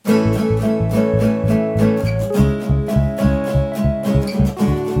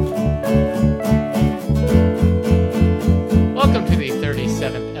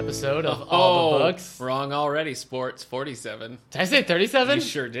Already Sports 47. Did I say 37? You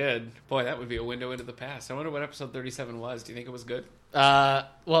sure did. Boy, that would be a window into the past. I wonder what episode 37 was. Do you think it was good?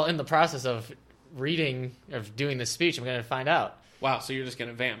 Well, in the process of doing this speech, I'm going to find out. Wow, so you're just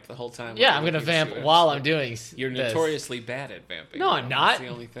going to vamp the whole time? Yeah, I'm going to vamp while I'm doing You're this. notoriously bad at vamping. No, I'm not. That's the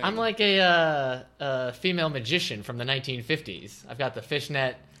only thing. I'm like a female magician from the 1950s. I've got the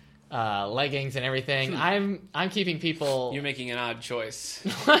fishnet leggings and everything. I'm keeping people... You're making an odd choice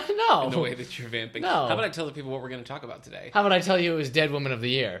No. in the way that you're vamping. No. How about I tell the people what we're going to talk about today? How about I tell you it was Dead Woman of the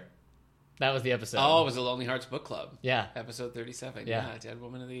Year? That was the episode. Oh, it was the Lonely Hearts Book Club. Yeah. Episode 37. Yeah. Dead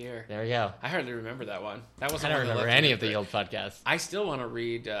Woman of the Year. There we go. I hardly remember that one. That I wasn't don't one that remember left any me of the with old podcasts. I still want to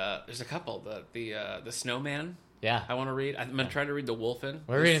read, there's a couple. The Snowman. Yeah. I want to read. I'm going to try to read The Wolfen.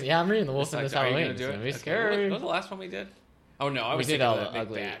 I'm reading The Wolf in this Are you Halloween. going to do It's it? going to be Okay. scary. What was the last one we did? Oh, no. I was did thinking all of that the big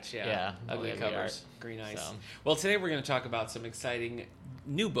ugly- batch. yeah, Ugly ugly covers. art. Green Ice. So. Well, today we're going to talk about some exciting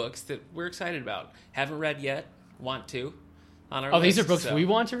new books that we're excited about. Haven't read yet. Want to. On our Oh, these are list, books so. we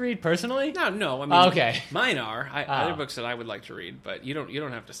want to read personally? No. I mean, Oh, okay. Mine are. Other Oh. books that I would like to read, but you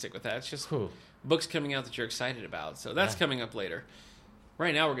don't have to stick with that. It's just Whew. books coming out that you're excited about. So that's coming up later.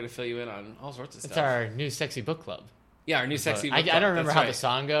 Right now, we're going to fill you in on all sorts of It's stuff. our new sexy book club. Yeah, our new sexy book I club. don't remember That's how right. the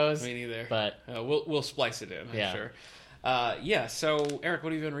song goes. Me neither. But we'll splice it in, I'm Yeah. sure. So, Eric,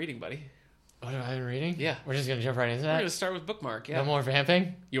 what have you been reading, buddy? what have I been reading? Yeah. We're just going to jump right into We're going that. to start with Bookmark, yeah. No more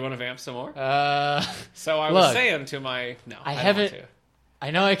vamping? You want to vamp some more? So I look, was saying to my... No, I don't haven't- want I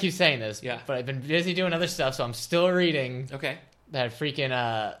know I keep saying this, Yeah. but I've been busy doing other stuff, so I'm still reading to. Okay. that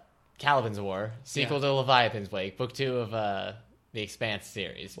freaking Caliban's War, sequel Yeah. to Leviathan's Wake, book 2 of the Expanse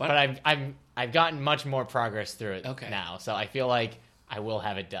series. What? But I've gotten much more progress through it Okay. now, so I feel like I will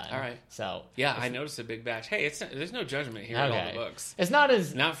have it done. All right. So Yeah, I noticed a big batch. Hey, there's no judgment here in all okay. the books. It's not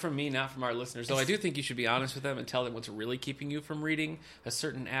as Not from me, not from our listeners. Though I do think you should be honest with them and tell them what's really keeping you from reading a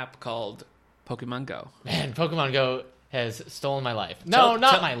certain app called Pokemon Go. man. Pokemon Go has stolen my life. No,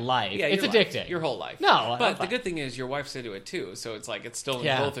 not my life. Yeah, it's your addicting. life, your whole life. No, I'm but the fine. good thing is your wife's into it too, so it's like it's stolen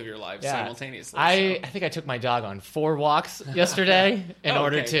Yeah. both of your lives Yeah. simultaneously. I think I took my dog on 4 walks yesterday in Oh,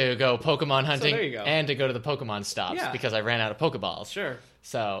 order okay. to go Pokemon hunting there you go. and to go to the Pokemon stops Yeah. because I ran out of Pokeballs. Sure.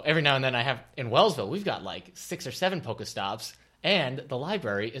 So every now and then I have in Wellsville we've got like 6 or 7 Pokestops, and the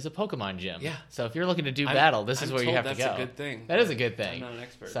library is a Pokemon gym. Yeah. So if you're looking to do battle, this is I'm where you told have to that's go. a good thing. That is a good thing. I'm not an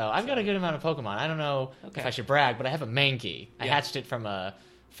expert, So I've got a good amount of Pokemon. I don't know Okay. if I should brag, but I have a Mankey. I Yeah. hatched it from a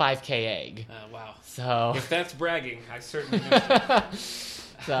 5K egg. Wow. So If that's bragging, I certainly missed it.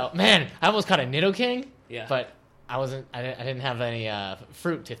 So, man, I almost caught a Nidoking, Yeah. but I didn't have any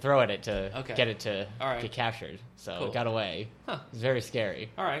fruit to throw at it to Okay. get it to All right. get captured. So Cool. it got away. Huh. It was very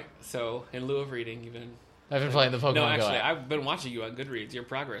scary. All right. So in lieu of reading, you've been I've been playing the Pokemon no, Go actually, app. I've been watching you on Goodreads. Your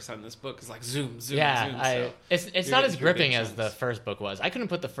progress on this book is like zoom, zoom, Yeah, zoom. So it's you're not as getting gripping big as the chunks. first book was. I couldn't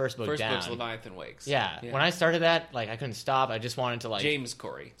put the first book First down. book's Leviathan Wakes. Yeah. When I started that, like I couldn't stop. I just wanted to like James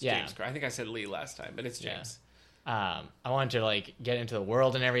Corey. It's Yeah. James Corey. I think I said Lee last time, but it's James. I wanted to like get into the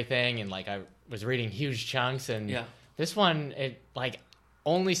world and everything, and like I was reading huge chunks, and Yeah. this one it like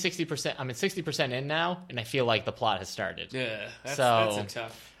only 60%. I'm at 60% in now, and I feel like the plot has started. Yeah. That's So, a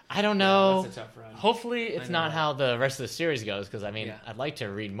tough. I don't know. That's a tough run. Hopefully, it's know. not how the rest of the series goes, because I mean, Yeah. I'd like to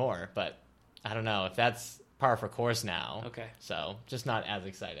read more, but I don't know if that's par for course now. Okay. So just not as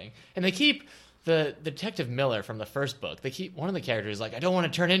exciting. And they keep the Detective Miller from the first book. They keep one of the characters like, I don't want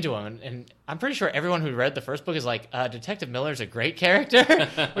to turn into him, and I'm pretty sure everyone who read the first book is like, Detective Miller's a great character.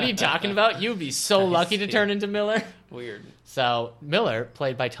 What are you talking about? You would be so lucky to turn into Miller. Weird. So Miller,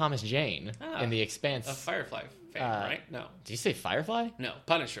 played by Thomas Jane Ah, in The Expanse. A Firefly fan, right? No. Did you say Firefly? No.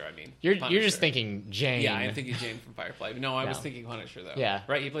 Punisher, I mean. You're Punisher. just thinking Jane. Yeah, I'm thinking Jane from Firefly. No, I was No. thinking Punisher, though. Yeah.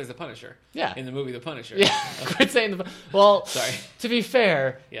 Right? He plays the Punisher. Yeah. In the movie The Punisher. Yeah, quit saying the. Well, Sorry. To be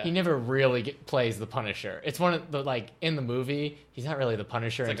fair, Yeah. he never really plays the Punisher. It's one of the like in the movie, he's not really the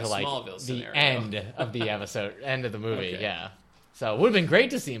Punisher It's like until a like Smallville the scenario. end of the episode, end of the movie. Okay. Yeah, so it would have been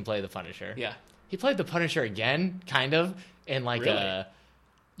great to see him play the Punisher. Yeah. He played the Punisher again, kind of in like Really? a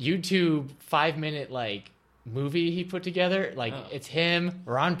YouTube 5-minute like movie he put together. Like Oh. it's him,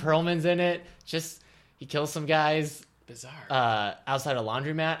 Ron Perlman's in it. Just he kills some guys Bizarre. outside a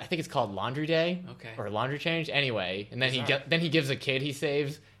laundromat. I think it's called Laundry Day. Okay. Or Laundry Change. Anyway, and then Bizarre. he gives a kid he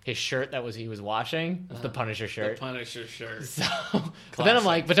saves his shirt that he was washing. It's the Punisher the shirt. Punisher shirt. So, but then I'm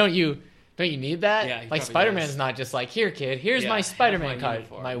like, but don't you need that? Yeah, he like probably Spider-Man's does. not just like, here kid, here's Yeah, my have Spider-Man my card,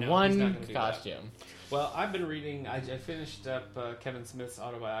 uniform. my No, he's not one gonna do that. costume. Well, I've been reading. I finished up Kevin Smith's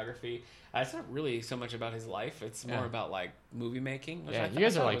autobiography. It's not really so much about his life. It's more Yeah. about like movie making. Which Yeah, I you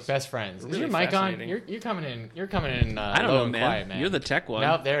guys thought are like was best friends. really Is your mic on? fascinating. You're coming in. You're coming in. I don't low know, and man. quiet, man. You're the tech one.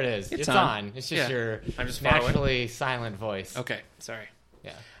 Nope, there it is. It's It's on. on. It's just Yeah. your I'm just far away. naturally silent voice. Okay, sorry.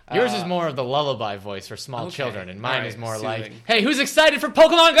 Yeah. Yours is more of the lullaby voice for small Okay. children, and mine All is right, more like, soothing. "Hey, who's excited for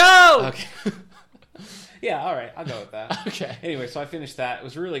Pokemon Go?" Okay. Yeah, all right, I'll go with that. Okay. Anyway, so I finished that. It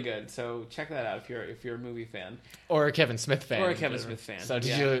was really good. So check that out if you're a movie fan Or a Kevin Smith fan. or a Kevin Smith fan. So did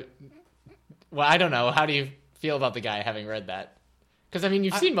Yeah. you? Well, I don't know. How do you feel about the guy having read that? Because I mean,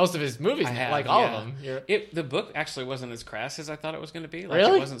 you've seen most of his movies, I have, like all yeah. of them. The book actually wasn't as crass as I thought it was going to be. Like,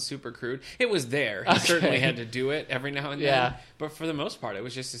 Really? It wasn't super crude. It was there. He Okay. certainly had to do it every now and Yeah. then. But for the most part, it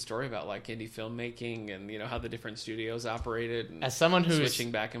was just a story about like indie filmmaking and how the different studios operated. And As someone who's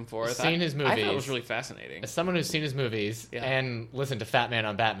switching back and forth, seen his I thought it movies- was really fascinating. As someone who's seen his movies Yeah. and listened to Fat Man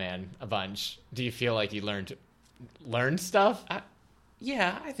on Batman a bunch, do you feel like you learned stuff?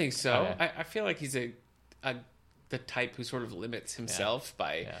 Yeah, I think so. Okay. I feel like he's the type who sort of limits himself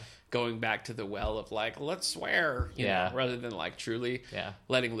by Yeah. going back to the well of like, let's swear, you Yeah. know, rather than like truly Yeah.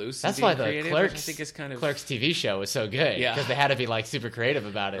 letting loose. That's and why being the creative, which Clerks, I think is kind of Clerks TV show was so good. Yeah. Because they had to be like super creative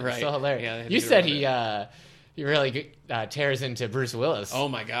about it. It's Right. so hilarious. Yeah, they had to you get said around he really tears into Bruce Willis. Oh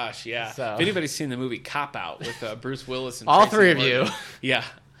my gosh, yeah. So- If anybody's seen the movie Cop Out with Bruce Willis and All Tracy three of Morgan, you. yeah.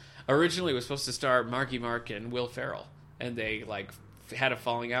 Originally, it was supposed to star Marky Mark and Will Ferrell, and they like had a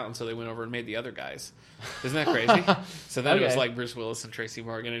falling out, and so they went over and made the other guys. Isn't that crazy? So then it was Okay. like Bruce Willis and Tracy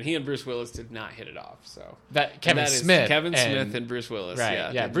Morgan, and he and Bruce Willis did not hit it off. So That Kevin that is Smith. Kevin Smith and Bruce Willis. Right.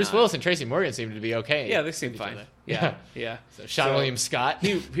 Yeah, Yeah. did Bruce not. Willis and Tracy Morgan seemed to be okay. Yeah, they seemed with each fine. other. Yeah, yeah. So Sean William Scott.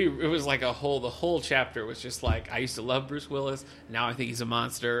 It was like the whole chapter was just like, I used to love Bruce Willis, now I think he's a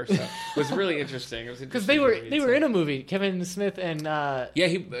monster. So it was really interesting. It was Because interesting they were in a movie, Kevin Smith and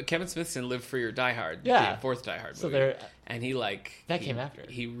Yeah, Kevin Smith's in Live Free or Die Hard. Yeah. The fourth Die Hard so movie. they're And That came after.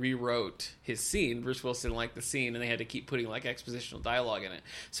 He rewrote his scene. Bruce Willis didn't like the scene, and they had to keep putting like expositional dialogue in it.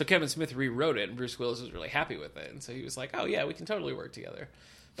 So Kevin Smith rewrote it, and Bruce Willis was really happy with it. And so he was like, "Oh yeah, we can totally work together."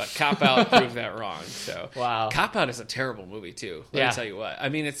 But Cop Out proved that wrong. So Wow. Cop Out is a terrible movie too. Let Yeah. me tell you what. I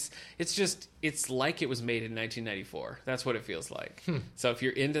mean, it's like it was made in 1994. That's what it feels like. So if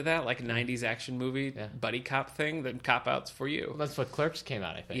you're into that like 90s action movie Yeah. buddy cop thing, then Cop Out's for you. that's what Clerks came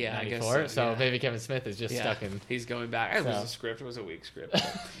out, I think. Yeah, I guess 94. so, yeah. maybe Kevin Smith is just stuck in. He's going back. It was So. a script. It was a weak script.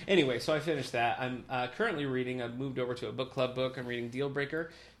 But anyway, so I finished that. I'm currently reading. I've moved over to a book club book. I'm reading Deal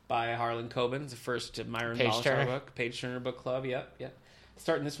Breaker by Harlan Coben. It's the first Myron Page Ballinger Turner. book. Page Turner Book Club. Yep.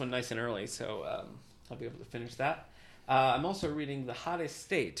 Starting this one nice and early, so I'll be able to finish that. I'm also reading The Hottest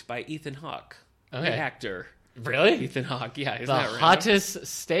State by Ethan Hawke, Okay. the actor. Really? Ethan Hawke. Yeah, isn't The that random? hottest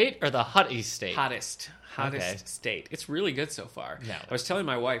state or the hottest state? Hottest Okay. state. It's really good so far. No. I was telling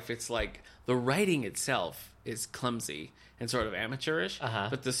my wife, it's like the writing itself is clumsy and sort of amateurish, Uh-huh.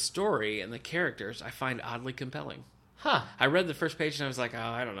 but the story and the characters I find oddly compelling. Huh. I read the first page and I was like, oh,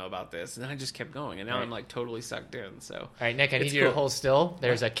 I don't know about this, and then I just kept going, and now Right. I'm like totally sucked in. So All right, Nick, I need It's you to cool. hold still.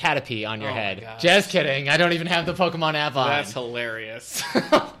 There's a Caterpie on your Oh my head. gosh. Just kidding. I don't even have the Pokemon app on. that's hilarious.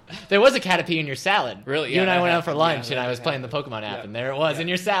 There was a Caterpie in your salad. Really? You Yeah, and I that went out for happened. lunch, Yeah, and I that was playing the happened. Pokemon app, Yeah. and there it was in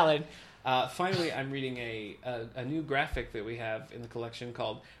your salad. Finally, I'm reading a new graphic that we have in the collection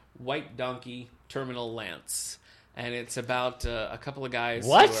called White Donkey Terminal Lance, and it's about a couple of guys.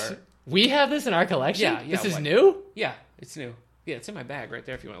 What? Who are, We have this in our collection? Yeah, This is what- new? Yeah, it's new. Yeah, it's in my bag right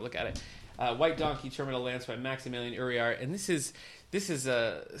there if you want to look at it. White Donkey Terminal Lance by Maximilian Uriart, and this is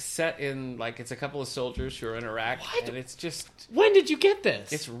set in like it's a couple of soldiers who are in Iraq, What? and it's just When did you get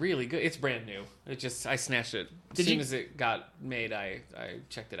this? it's really good. It's brand new. I snatched it as Did soon you- as it got made. I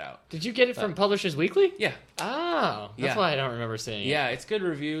checked it out. Did you get it from Publishers Weekly? Yeah, Oh, that's Yeah. why I don't remember seeing it. yeah, it's good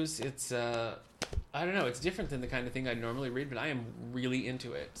reviews. It's I don't know. It's different than the kind of thing I normally read, but I am really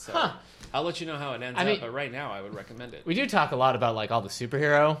into it. So Huh. I'll let you know how it ends I mean- up. But right now, I would recommend it. We do talk a lot about like all the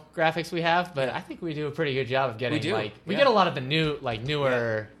superhero graphics we have, but I think we do a pretty good job of getting We do, like we yeah. get a lot of the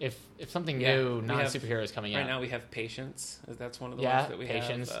newer if something Yeah, new we non have- superhero is coming Right out. now, we have Patience. That's one of the yeah, ones that we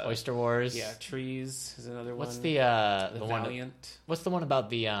Patience, have. Oyster Wars. Yeah, Trees is another What's one. the one? Valiant? What's the one about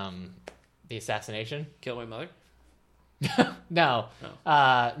the assassination? Kill My Mother? No,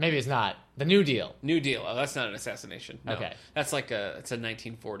 maybe it's not. The New Deal. New Deal. Oh, that's not an assassination. No. Okay. That's like it's a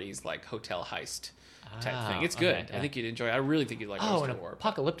 1940s like hotel heist type Ah, thing. It's good. okay, yeah. I think you'd enjoy it. I really think you'd like Oh, Oyster an War.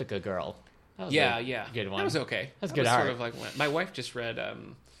 Apocalyptica Girl. That was Yeah, a yeah. good one. That was okay. That's That good was art. Sort of like my wife just read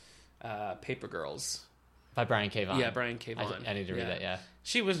Paper Girls. By Brian K. Vaughan. Yeah, Brian K. Vaughan. I need to read that. Yeah.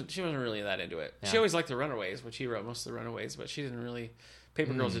 She wasn't really that into it. Yeah. She always liked The Runaways, which he wrote most of The Runaways, but she didn't really.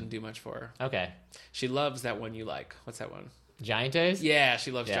 Paper Girls didn't do much for her. Okay. She loves that one you like. What's that one? Giant Days. Yeah,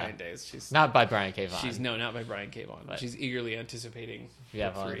 she loves Yeah. Giant Days. She's Not by Brian K. Vaughan. she's not by Brian K. Vaughan. But- She's eagerly anticipating. Yeah,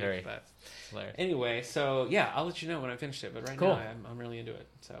 book three, voluntary. But Hilarious. anyway, so yeah, I'll let you know when I finished it. But right Cool. now, I'm really into it.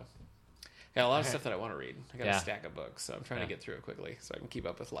 So got a lot of Okay. stuff that I want to read. I got Yeah. a stack of books, so I'm trying Yeah. to get through it quickly so I can keep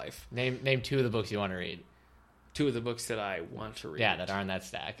up with life. Name two of the books you want to read. two of the books that I want to read. Yeah, that are on that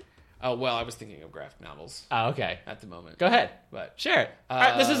stack. Oh, well, I was thinking of graphic novels Oh, okay. at the moment. Go ahead. But Sure. All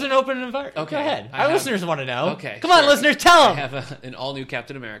right, this is an open environment. okay. Go ahead. I Our have- listeners want to know. Okay, Come on, sure. listeners, tell I them. have an all-new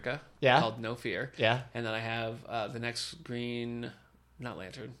Captain America Yeah. called No Fear. Yeah. And then I have the next Green... Not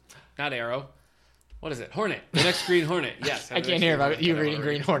Lantern. Not Arrow. What is it? Hornet. The next Green Hornet. Yes. I can't hear about you reading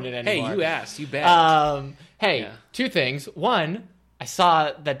Green Hornet anymore. Hey, you asked. You begged. Hey, Yeah. two things. One, I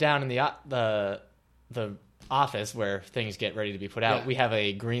saw that down in the office where things get ready to be put out. Yeah. We have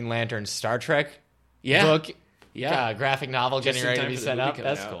a Green Lantern Star Trek Yeah. book, Yeah. graphic novel Just getting in ready to time be for the set movie up. coming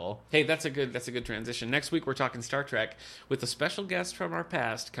That's out. cool. Hey, that's a good transition. Next week we're talking Star Trek with a special guest from our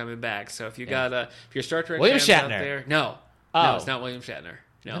past coming back. So if you got if you're Star Trek William fans out Shatner. there, no, Oh. it's not William Shatner.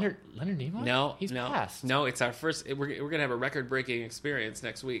 No. Leonard Nimoy? No, he's no, passed. no. It's our first. We're gonna have a record-breaking experience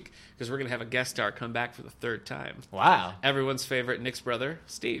next week because we're gonna have a guest star come back for the third time. Wow. Everyone's favorite Nick's brother,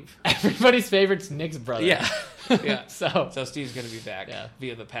 Steve. Everybody's favorite's Nick's brother. Yeah, yeah. So Steve's gonna be back Yeah.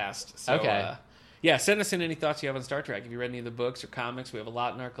 via the past. So, Okay. yeah, send us in any thoughts you have on Star Trek. If you read any of the books or comics, we have a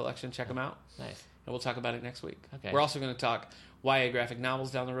lot in our collection. Check them out, nice. and we'll talk about it next week. Okay. We're also going to talk YA graphic novels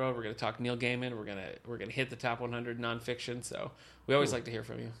down the road. We're going to talk Neil Gaiman. We're gonna hit the top 100 nonfiction. So we always like to hear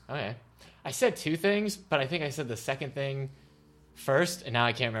from you. Okay. I said two things, but I think I said the second thing first, and now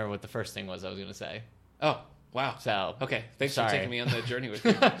I can't remember what the first thing was I was going to say. Oh, wow. So Okay, thanks Sorry. for taking me on the journey with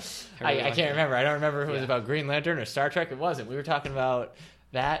you. I really like can't it. remember. I don't remember if it was Yeah. about Green Lantern or Star Trek. It wasn't. We were talking about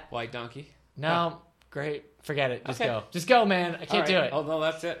that. White Donkey. No, great. Forget it. Just Okay. go. Just go, man. I can't do it. Oh, no,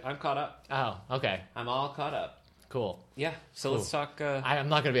 that's it. I'm caught up. Oh, okay. I'm all caught up. Cool. Yeah, so Cool. let's talk... I'm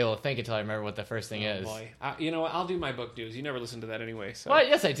not going to be able to think until I remember what the first thing is. Boy. You know what? I'll do my book news. You never listen to that anyway, so... What?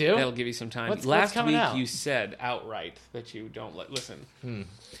 Yes, I do. That'll give you some time. What's Last coming week out? you said outright that you don't listen.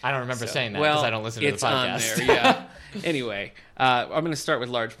 I don't remember So- saying that well, because I don't listen to the it's podcast. on there, yeah. Anyway, I'm going to start with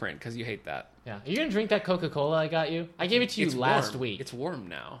large print because you hate that. Yeah. Are you going to drink that Coca-Cola I got you? I gave it to you It's last warm. week. It's warm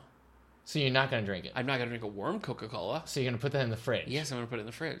now. So you're not going to drink it? I'm not going to drink a warm Coca-Cola. So you're going to put that in the fridge? Yes, I'm going to put it in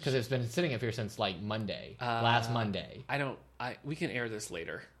the fridge. Because it's been sitting up here since like Monday. Last Monday. We can air this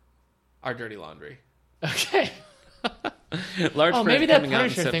later. Our dirty laundry. Okay. Large Oh, print maybe that coming out in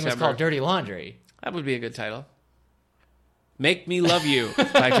Punisher thing was September. called Dirty Laundry. That would be a good title. Make Me Love You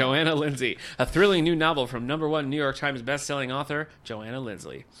by Joanna Lindsay. A thrilling new novel from #1 New York Times bestselling author Joanna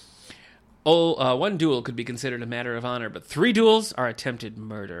Lindsay. One duel could be considered a matter of honor, but 3 duels are attempted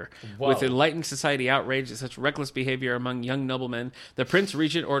murder. Whoa. With enlightened society outraged at such reckless behavior among young noblemen, the Prince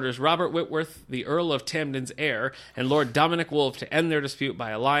Regent orders Robert Whitworth, the Earl of Tamden's heir, and Lord Dominic Wolfe to end their dispute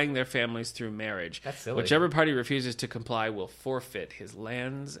by allying their families through marriage. That's silly. Whichever party refuses to comply will forfeit his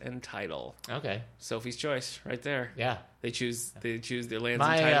lands and title. Okay. Sophie's choice, right there. Yeah. They choose their lands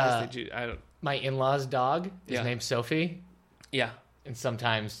My, and titles. They choose, I don't. My in-law's dog is Yeah. named Sophie. Yeah. And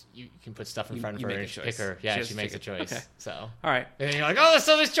sometimes you can put stuff in front of you her make a and choice. pick her. She Yeah, has she to makes a take it. choice. Okay. So. All right. And then you're like, oh, it's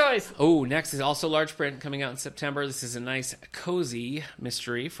Sophie's choice. Oh, next is also large print coming out in September. This is a nice cozy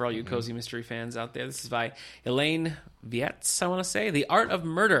mystery for all you cozy mystery fans out there. This is by Elaine Vietz, I want to say, The Art of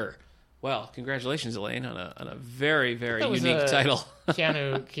Murder. Well, congratulations, Elaine, on a very, very That was unique a title.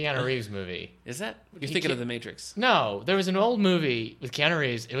 Keanu Reeves movie. Is that? You're He thinking ca- of The Matrix. No, there was an old movie with Keanu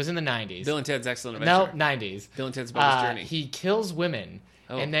Reeves. It was in the 90s. Bill and Ted's Excellent No, Adventure. 90s. Bill and Ted's Bogus Journey. He kills women,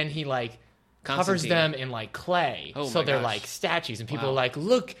 Oh. and then he like covers Constantine. them in like clay, Oh so my they're gosh. like statues, and people Wow. are like,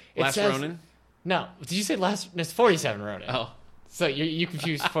 "Look, it Last says." Ronin? No, did you say last? It's 47 Ronin. Oh. So you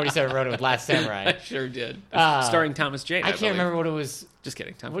confused 47 Ronin with Last Samurai. I sure did. Uh, Starring Thomas Jane. I can't believe. remember what it was. Just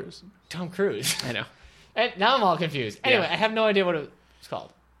kidding. Tom What- Cruise. Tom Cruise. I know. And now I'm all confused. Anyway, Yeah. I have no idea what it was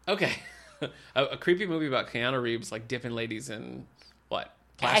called. Okay. a creepy movie about Keanu Reeves like dipping ladies in what?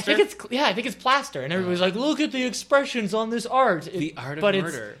 Plaster? I think it's plaster, and everybody's like, "Look at the expressions on this art." The Art of but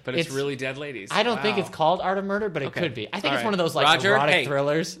Murder, but it's really dead ladies. I don't think Wow. it's called Art of Murder, but it Okay. could be. I think All it's right. one of those like Roger, erotic hey.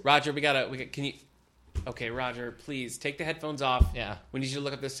 thrillers. Roger, can you? Okay, Roger, please take the headphones off. Yeah. We need you to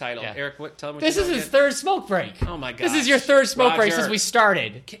look up this title. Yeah. Eric, tell him what This you is know his again. third smoke break. Oh my god. This is your third smoke break Roger. since we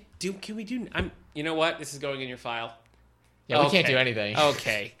started. Can we do? You know what? This is going in your file. Yeah, we can't Okay. do anything.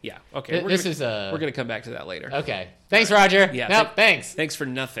 Okay. Yeah. Okay. We're gonna come back to that later. Okay. Thanks, Roger. Yeah, Nope, thanks. Thanks for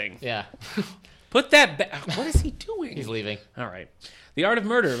nothing. Yeah. Put that back. What is he doing? He's leaving. All right. The Art of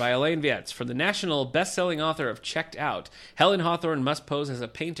Murder by Elaine Vietz. For the national best-selling author of Checked Out, Helen Hawthorne must pose as a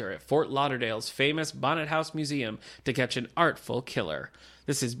painter at Fort Lauderdale's famous Bonnet House Museum to catch an artful killer.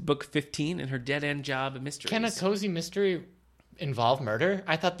 This is book 15 in her dead-end job mysteries. Can a cozy mystery involve murder?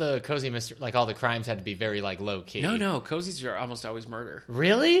 I thought the cozy mystery, like all the crimes had to be very like low key. No. Cozies are almost always murder.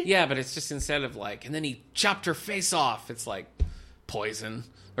 Really? Yeah, but it's just instead of like, and then he chopped her face off. It's like poison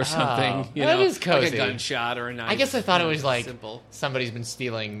or something. that is like cozy. a gunshot or a knife. I guess I thought it was like simple. somebody's been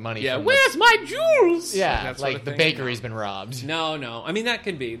stealing money. Yeah, from where's my jewels? Yeah, That sort like of the thing. bakery's been robbed. No. I mean, that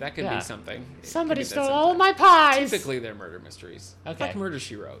could be Yeah. something. Somebody Could be that stole all of sometimes. my pies. Typically, they're murder mysteries. Okay. Like Murder,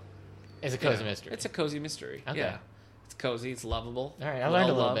 She Wrote. It's a cozy Yeah. mystery. It's a cozy mystery. Okay. Yeah. It's cozy. It's lovable. All right, I learned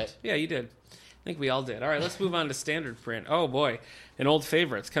a little well-loved. bit. Yeah, you did. I think we all did. All right, let's move on to standard print. Oh, boy. An old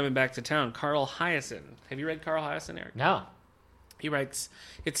favorite's coming back to town. Carl Hyacin. Have you read Carl Hyacin, Eric? No. He writes,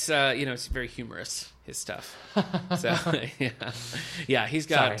 it's it's very humorous, his stuff. So yeah, he's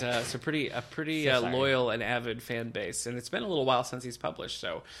got Sorry. a pretty So sorry. loyal and avid fan base, and it's been a little while since he's published.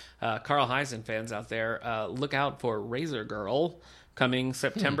 So Carl Hyacin fans out there, look out for Razor Girl coming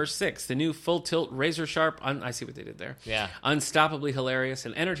September 6th. The new full tilt razor sharp. I see what they did there. Yeah. Unstoppably hilarious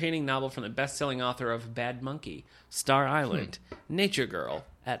and entertaining novel from the best-selling author of Bad Monkey, Star Island, Nature Girl,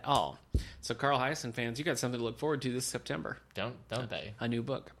 et al. So Carl Hyacin fans, you got something to look forward to this September. Don't they? A new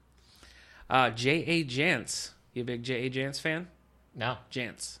book. J.A. Jance. You a big J.A. Jance fan? No.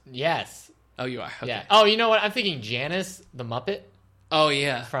 Jance. Yes. Oh, you are? Okay. Yeah. Oh, you know what? I'm thinking Janice the Muppet Oh,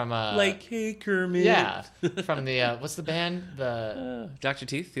 yeah. from like, hey, Kermit. yeah, from the what's the band? The Dr.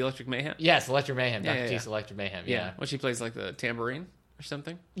 Teeth, The Electric Mayhem? yes, Electric Mayhem. Yeah, Dr. yeah, Teeth's yeah. Electric Mayhem. Yeah. Yeah. Well, she plays like the tambourine or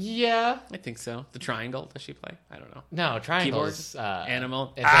something. Yeah. I think so. The triangle, does she play? I don't know. No, triangles.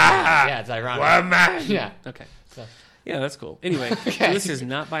 Animal. It's, yeah, it's ironic. Woman. Yeah. Okay. So, Yeah, that's cool. Anyway, Okay. so this is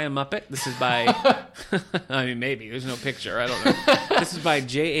not by a Muppet. This is by, I mean, maybe. There's no picture. I don't know. This is by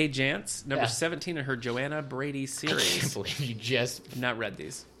J.A. Jance, number Yeah. 17 in her Joanna Brady I can't series. believe you just I've not read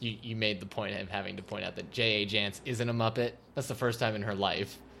these. you made the point of having to point out that J.A. Jance isn't a Muppet. That's the first time in her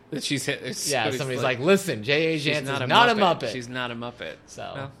life. That she's hit. Yeah, somebody's like, listen, J.A. she's Jance is not a Muppet. She's not a Muppet.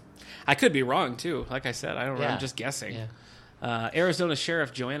 So- Well, I could be wrong, too. Like I said, I don't know. Yeah. I'm just guessing. Yeah. Arizona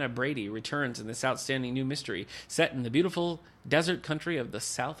Sheriff Joanna Brady returns in this outstanding new mystery set in the beautiful desert country of the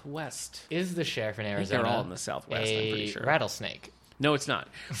Southwest. Is the sheriff in I think Arizona they're all in the Southwest, I'm pretty sure. rattlesnake? No, it's not.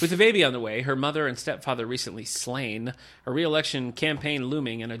 With a baby on the way, her mother and stepfather recently slain, a re-election campaign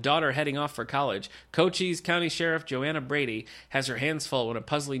looming, and a daughter heading off for college, Cochise County Sheriff Joanna Brady has her hands full when a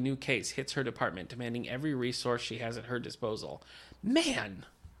puzzling new case hits her department, demanding every resource she has at her disposal. Man,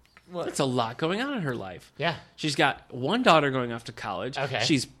 that's a lot going on in her life. Yeah. She's got one daughter going off to college. Okay.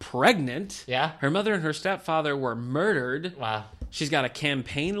 She's pregnant. Yeah. Her mother and her stepfather were murdered. Wow. She's got a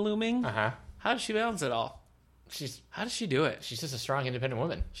campaign looming. Uh-huh. How does she balance it all? How does she do it? She's just a strong, independent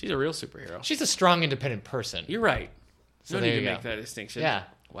woman. She's a real superhero. She's a strong, independent person. You're right. So No there need to you make go. that distinction. Yeah.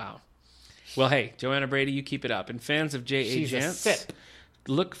 Wow. Well, hey, Joanna Brady, you keep it up. And fans of J.A. She's a Jance, sip.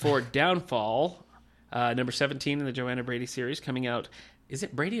 look for Downfall, number 17 in the Joanna Brady series, coming out. Is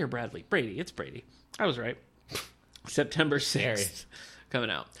it Brady or Bradley? Brady. It's Brady. I was right. September 6th. Scary. Coming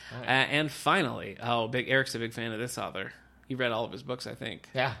out. All right. And finally, Eric's a big fan of this author. You read all of his books, I think.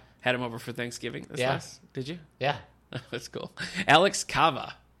 Yeah. Had him over for Thanksgiving this Yeah. last. Did you? Yeah. That's cool. Alex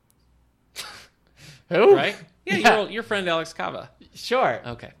Cava, Who? right? Yeah, Yeah. your friend Alex Cava. Sure.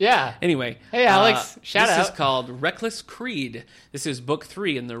 Okay. Yeah. Anyway. Hey, Alex. Shout this out. is called Reckless Creed. This is book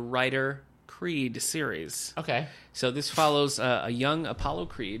 3 in the Ryder Creed series. Okay. So this follows a young Apollo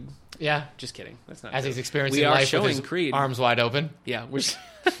Creed. Yeah. Just kidding. That's not As true. he's experiencing We are life showing with his Creed. arms wide open. Yeah,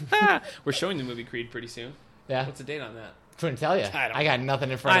 we're showing the movie Creed pretty soon. Yeah. What's the date on that? Couldn't tell you. I don't I got nothing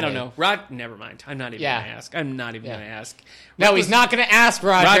in front I of don't me. know. Rod, never mind. I'm not even Yeah. going to ask. I'm not even Yeah. going to ask. No, he's not going to ask,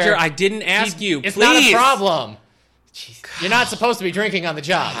 Roger. Roger, I didn't ask you. It's Please. not a problem. You're not supposed to be drinking on the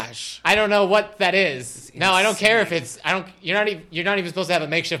job. Gosh. I don't know what that is. No, I don't care if insane. it's. I don't. You're not even supposed to have a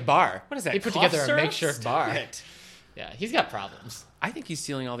makeshift bar. What is that? He put cough together syrup? a makeshift Stop bar. it. Yeah, he's got problems. I think he's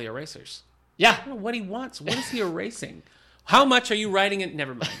stealing all the erasers. Yeah. I don't know what he wants. What is he erasing? How much are you writing it?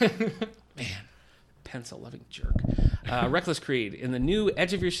 Never mind. Man, pencil-loving jerk. Reckless Creed. In the new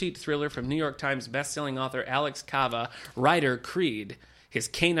edge-of-your-seat thriller from New York Times bestselling author Alex Cava, Ryder Creed, his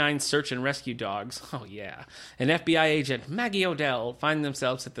canine search and rescue dogs, oh yeah, and FBI agent Maggie Odell find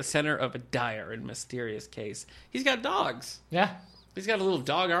themselves at the center of a dire and mysterious case. He's got dogs. Yeah. He's got a little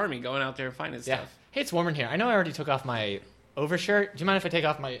dog army going out there finding Yeah. stuff. Hey, it's warm in here. I know I already took off my overshirt. Do you mind if I take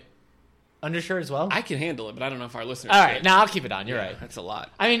off my undershirt as well? I can handle it, but I don't know if our listeners All right. could. No, I'll keep it on. You're Yeah, right. That's a lot.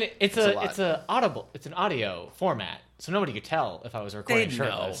 I mean, it's a lot. it's an audio format, so nobody could tell if I was recording They'd know.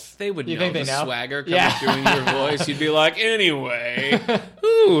 shirtless. They would You know think the they know? swagger coming Yeah. through in your voice. You'd be like, anyway,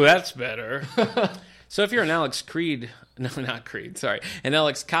 ooh, that's better. So if you're an Alex Creed, no, not Creed, sorry, an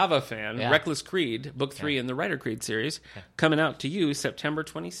Alex Cava fan, Yeah. Reckless Creed, book 3 in the Ryder Creed series, coming out to you September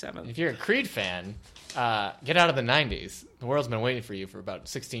 27th. If you're a Creed fan, get out of the '90s. The world's been waiting for you for about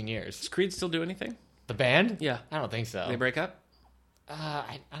 16 years. Does Creed still do anything? The band? Yeah. I don't think so. They break up?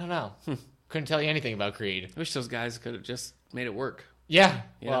 I don't know. Couldn't tell you anything about Creed. I wish those guys could have just made it work. Yeah.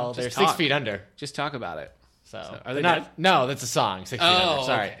 You Well, know, they're just 6 talk. feet under. Just talk about it. So, are they're they not? dead? No, that's a song. 6 feet under.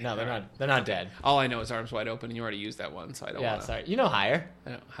 Sorry, okay. no, they're All not. They're not dead. All I know is Arms Wide Open, and you already used that one, so I don't Yeah, want to. sorry. You know higher.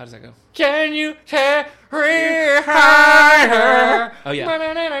 How does that go? Can you carry higher? Oh,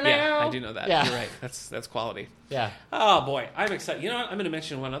 yeah. Yeah, I do know that. Yeah. You're right. That's quality. Yeah. Oh, boy. I'm excited. You know what? I'm going to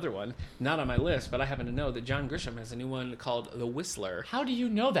mention one other one. Not on my list, but I happen to know that John Grisham has a new one called The Whistler How do you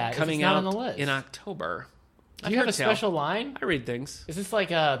know that? coming if it's not out on the list. in October. Do you have a special line? I read things. Is this like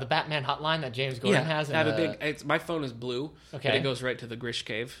the Batman hotline that James Gordon has? I have a big... my phone is blue, Okay. but it goes right to the Grish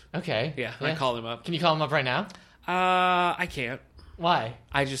cave. Okay. Yeah, I call him up. Can you call him up right now? I can't. Why?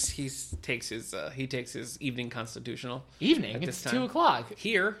 He takes his evening constitutional. Evening? At It's this 2 time. o'clock.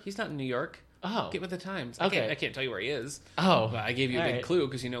 Here, he's not in New York. Oh. Get with the times. Okay. I can't tell you where he is. Oh. But I gave you a All big right. clue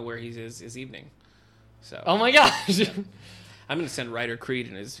because you know where he is evening. So Oh my gosh. I'm going to send Ryder Creed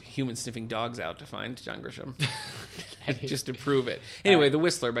and his human sniffing dogs out to find John Grisham, just to prove it. Anyway, The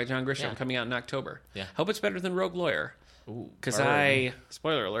Whistler by John Grisham Yeah. coming out in October. Yeah. Hope it's better than Rogue Lawyer because burn. I,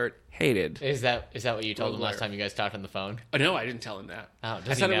 spoiler alert, hated. Is that what you told Rogue him last Lawyer. time you guys talked on the phone? Oh, no, I didn't tell him that. Oh, I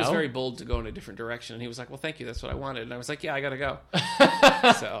does he thought it was know? very bold to go in a different direction, and he was like, "Well, thank you. That's what I wanted." And I was like, "Yeah, I gotta go."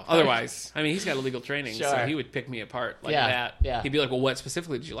 So otherwise, I mean, he's got illegal training, so Sure. he would pick me apart like Yeah, that. yeah. He'd be like, "Well, what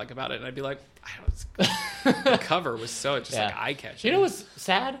specifically did you like about it?" And I'd be like, "I don't know." The cover was so just like eye catching. You know what's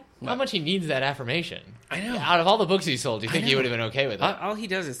sad? How What? much he needs that affirmation. I know. Out of all the books he sold, do you think he know. would have been okay with it? All he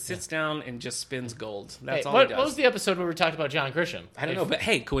does is sits down and just spins gold. That's Hey, all what, he does. what was the episode where we talked about John Grisham? I don't know, but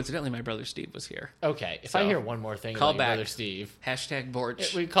hey, coincidentally, my brother Steve was here. Okay, if So, I hear one more thing call about your back. brother Steve, Hashtag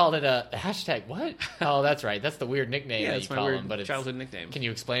Borch. we called it a hashtag. What? Oh, that's right. That's the weird nickname Yeah, that it's you my call weird him. But it's, childhood nickname. Can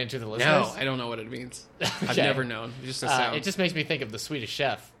you explain it to the listeners? No, I don't know what it means. I've Okay. never known. It's just a sound. It just makes me think of the Swedish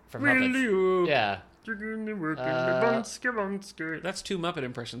Chef from Will Muppets. you? Yeah. That's 2 Muppet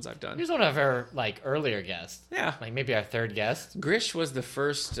impressions I've done. Here's one of our earlier guests. Yeah. Like maybe our third guest. Grish was the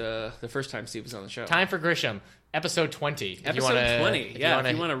first time Steve was on the show. Time for Grisham, episode 20. If you Episode wanna- 20. if Yeah, wanna-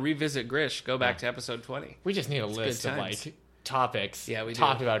 if you want to revisit Grish, go back to episode 20. We just need a list of times. topics Yeah, we do.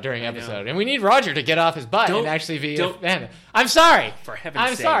 talked about during I know. episode, and we need Roger to get off his butt Don't- and actually be. don't- I'm sorry. For heaven's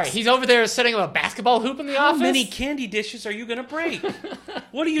I'm sorry. sakes. He's over there setting up a basketball hoop in the How office. many candy dishes are you going to break?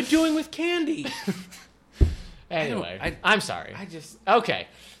 What are you doing with candy? Anyway, I- I'm sorry. I just... Okay,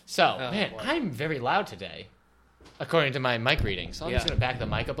 so man, boy. I'm very loud today, according to my mic reading. So I'm just Yeah. gonna back the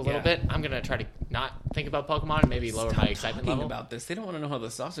mic up a little Yeah. bit. I'm gonna try to not think about Pokemon and maybe lower my excitement talking level. about this. They don't want to know how the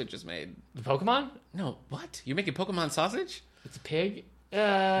sausage is made. The Pokemon? No, what? You're making Pokemon sausage? It's a pig. be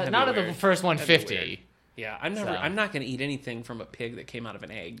Not at the weird. first That'd be 150. weird. Yeah, I'm So- not going to eat anything from a pig that came out of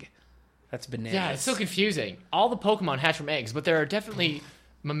an egg. That's bananas. Yeah, it's so confusing. All the Pokemon hatch from eggs, but there are definitely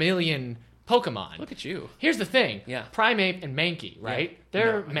mammalian Pokemon. Look at you. Here's the thing. Yeah. Primeape and Mankey, right?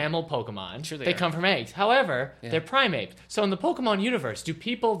 They're mammal Pokemon. Sure they they are. come from eggs. However, Yeah. they're Primeape. So in the Pokemon universe, do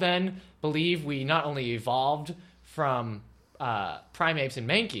people then believe we not only evolved from Primeapes and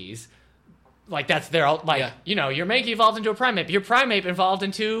Mankeys, like that's their Yeah. your Mankey evolved into a Primeape, your Primeape evolved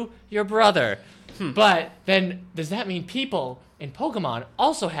into your brother. But then does that mean people in Pokemon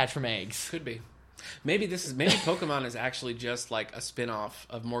also hatch from eggs? Could be. Maybe Pokemon is actually just like a spin-off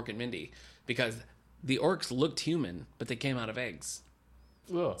of Mork and Mindy because the orcs looked human, but they came out of eggs.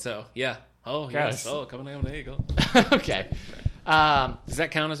 Ugh. So, yeah. Oh, Gross. yes. Oh, coming out of an egg. Okay. Does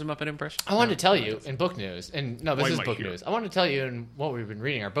that count as a Muppet impression? I wanted to tell you in book news, and no, this Why is am I book here? news. I wanted to tell you in what we've been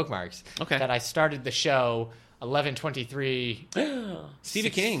reading, our bookmarks, Okay. that I started the show 11/23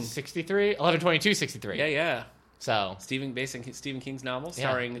 Stephen King. 63 11/22 63. Yeah, yeah. So Stephen King's novel Yeah,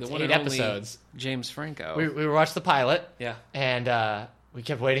 starring the it's one 8 and only episodes. James Franco. we watched the pilot, yeah. and we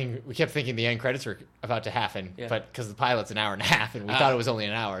kept waiting. We kept thinking the end credits were about to happen, Yeah. but because the pilot's an hour and a half, and we thought it was only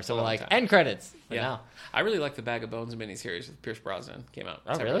an hour, so we're long like time. end credits. But Yeah. no. I really like the Bag of Bones miniseries with Pierce Brosnan. Came out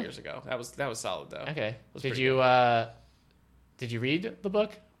Oh, several really? years ago. That was solid though. Okay. was Did pretty you read the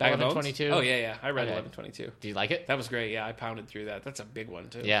book Bag of Bones? 11/22? Oh yeah. I read Okay. 11/22. Do you like it? That was great. Yeah, I pounded through that. That's a big one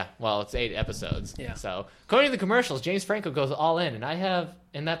too. Yeah, well, it's 8 episodes. Yeah. So, according to the commercials, James Franco goes all in, and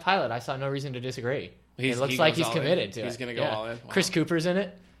in that pilot, I saw no reason to disagree. He It looks like goes he's all in. committed to it. He's gonna go all in. Wow. Chris Cooper's in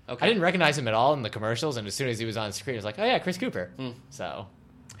it. Okay. I didn't recognize him at all in the commercials, and as soon as he was on screen, I was like, oh yeah, Chris Cooper. So,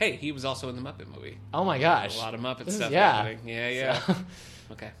 Hey, he was also in the Muppet movie. oh my gosh. A lot of Muppet This is- stuff yeah. happening. Yeah. So-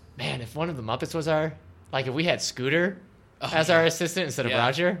 Okay. man, if one of the Muppets was if we had Scooter as our assistant instead of Yeah.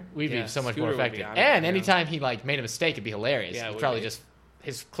 Roger, we'd Yeah, be so much Scooter more would be effective. on it, And yeah. anytime he made a mistake, it'd be hilarious. Yeah, it He'd would probably be. just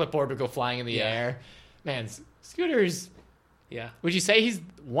his clipboard would go flying in the Yeah. air. Man, Scooter's. Yeah. Would you say he's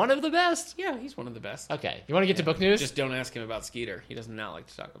one of the best? Yeah, he's one of the best. Okay, you want to get to book news? Just don't ask him about Skeeter. He does not like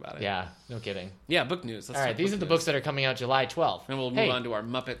to talk about it. Yeah, no kidding. Yeah, book news. Let's All right, talk these are the news. books that are coming out July 12th. And we'll move Hey, on to our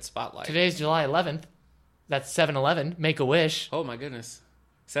Muppet spotlight. Today's July 11th. That's 7-Eleven. Make-A-Wish. Oh my goodness.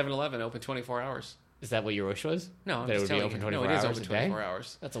 7-Eleven open 24 hours. Is that what your wish was? No, I'm that it just would be telling open you. 24 No, it is hours open a day? 24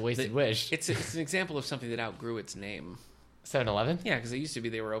 hours. That's a wasted wish. It's an example of something that outgrew its name. 7-Eleven? Yeah, because it used to be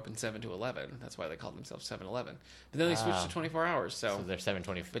they were open 7 to 11. That's why they called themselves 7-Eleven. But then they switched to 24 hours. So So, they're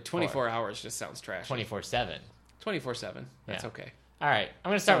 7/24. but 24 hours just sounds trash. 24/7. 24/7. That's Yeah. okay. All right. I'm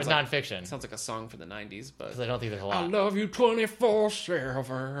going to start Sounds with like- nonfiction. Sounds like a song for the 90s, but Because I don't think there's a I lot. love you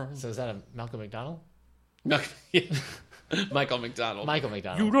 24/7. So is that a Malcolm McDonald? No, Michael McDonald. Michael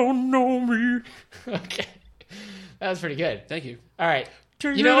McDonald. don't know me. Okay. That was pretty good. Thank you. All right.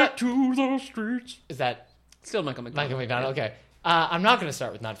 Take You know it what? to the streets. Is that Still Michael McDonald. Michael McDonald? Okay. I'm not going to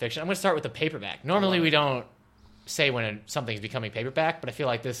start with nonfiction. I'm going to start with the paperback. Normally we don't say when something's becoming paperback, but I feel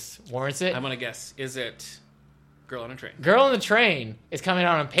like this warrants it. I'm gonna guess. Is it Girl on a Train? Girl on the Train is coming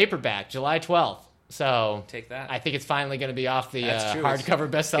out on paperback July 12th. So Take that. I think it's finally going to be off the That's true. hardcover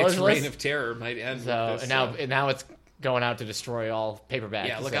bestsellers Its reign list. of terror might end. So with this, and now it's going out to destroy all paperback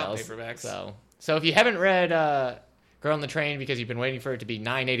Yeah, look out, sales. paperbacks. So if you haven't read Girl on the Train because you've been waiting for it to be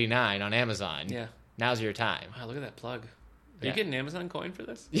 $9.89 on Amazon, Yeah. now's your time. Wow, look at that plug. Are Yeah. you getting an Amazon coin for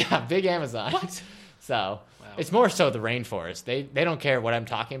this? Yeah, big Amazon. What? So Wow. it's more so the rainforest. They don't care what I'm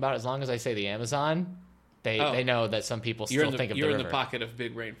talking about as long as I say the Amazon. They Oh. they know that some people still think of you're the in river. the pocket of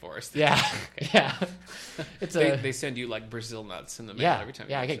big rainforest. Yeah, yeah. It's They send you like Brazil nuts in the mail every time.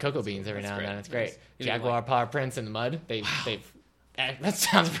 yeah. you I go get shopping. cocoa beans every That's now and then. It's great. Nice. You didn't Jaguar like- paw prints in the mud. That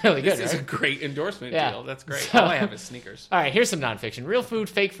sounds really good. This is a Right? great endorsement Yeah. deal. That's great. So- All I have is sneakers. All right, here's some nonfiction. Real food,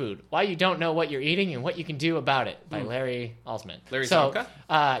 fake food. Why you don't know what you're eating and what you can do about it by Larry Alsman. Larry so,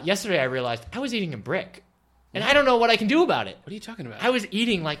 Zonka? yesterday I realized I was eating a brick, and I don't know what I can do about it. What are you talking about? I was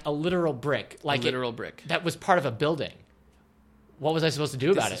eating like a literal brick, like a literal brick. that was part of a building. What was I supposed to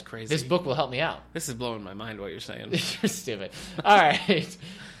do about is it? crazy. This book will help me out. This is blowing my mind. What you're saying? You're stupid. All right.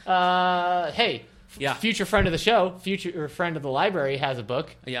 Hey, Yeah. future friend of the show, future friend of the library has a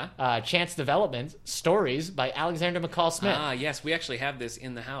book. Yeah. Chance Development Stories by Alexander McCall Smith. Ah, yes. We actually have this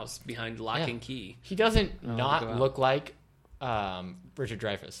in the house behind lock Yeah. and key. He doesn't go not out. look like Richard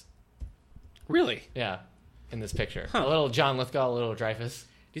Dreyfuss. Really? Yeah, in this picture. Huh. A little John Lithgow, a little Dreyfuss.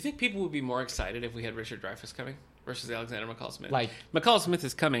 Do you think people would be more excited if we had Richard Dreyfuss coming versus Alexander McCall Smith? Like- McCall Smith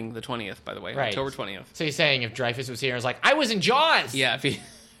is coming the 20th, by the way, Right. October 20th. So you're saying if Dreyfuss was here and was like, I was in Jaws! Yeah,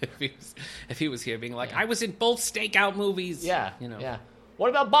 if he was here, being like, I was in both stakeout movies. Yeah. You know. Yeah. What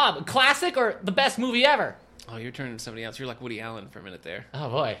about Bob? Classic or the best movie ever? Oh, you're turning to somebody else. You're like Woody Allen for a minute there. Oh,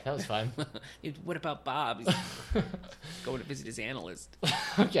 boy. That was fun. What about Bob? He's going to visit his analyst.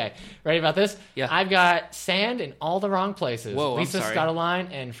 Okay. Ready about this? Yeah. I've got Sand in All the Wrong Places. Whoa, I'm Lisa sorry.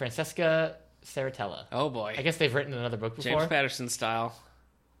 Scottaline and Francesca Saratella. Oh boy, I guess they've written another book before. James Patterson style.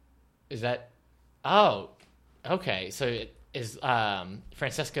 Is that? Oh, okay. So is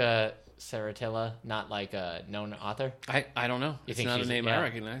Francesca Saratella not like a known author? I don't know. It's think not a she's- name yeah. I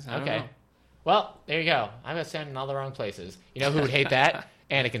recognize. I don't Okay. know. Well, there you go. I've got Sand in All the Wrong Places. You know who would hate that?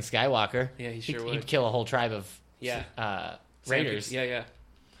 Anakin Skywalker. Yeah, he sure would. He'd kill a whole tribe of Yeah. raiders. Yeah.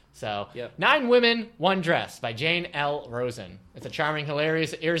 So, Yep. 9 Women, One Dress by Jane L. Rosen. It's a charming,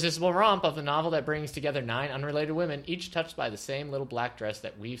 hilarious, irresistible romp of the novel that brings together 9 unrelated women, each touched by the same little black dress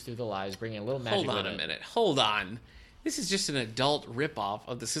that weaves through the lives, bringing a little magic Hold on with a it. minute. Hold on. This is just an adult ripoff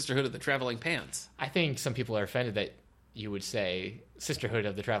of the Sisterhood of the Traveling Pants. I think some people are offended that you would say Sisterhood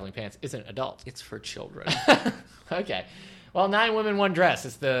of the Traveling Pants isn't adult. It's for children. Okay. Well, 9 Women, One Dress.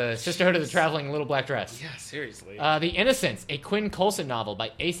 It's the Sisterhood of the Traveling Little Black Dress. yeah, seriously. The Innocents, a Quinn Coulson novel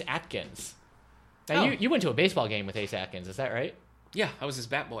by Ace Atkins. Now, Oh. you went to a baseball game with Ace Atkins, is that right? yeah, I was his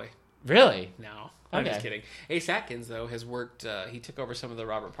bat boy. Really? No, I'm just Okay. kidding. Ace Atkins, though, has worked. He took over some of the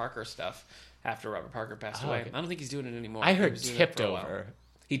Robert Parker stuff after Robert Parker passed Oh, away. okay. I don't think he's doing it anymore. I He heard was doing it tipped for a while. over.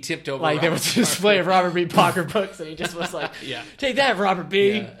 He tipped over. Like, there Robert was a display Parker. of Robert B. Parker books, and he just was like, Yeah. take that, Robert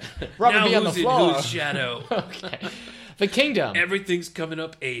B. Yeah. Robert Now B. on the who's in floor. whose shadow? Okay. The Kingdom. Everything's coming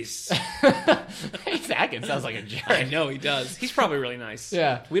up, Ace. Ace Atkins sounds like a I jerk. know he does. He's probably really nice.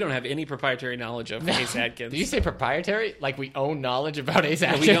 Yeah. We don't have any proprietary knowledge of Ace Atkins. Do you say proprietary? Like we own knowledge about Ace No,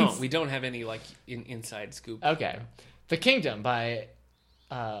 Atkins? we don't. We don't have any like inside scoop. Okay. The Kingdom by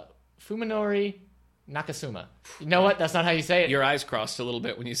Fuminori Nakasuma. You know what? That's not how you say it. Your eyes crossed a little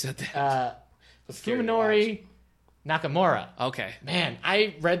bit when you said that. Scary to Fuminori Nakamura. Okay. Man,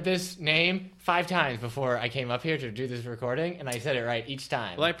 I read this name 5 times before I came up here to do this recording, and I said it right each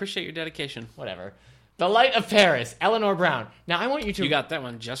time. Well, I appreciate your dedication. Whatever. The Light of Paris, Eleanor Brown. Now, I want you to... You got that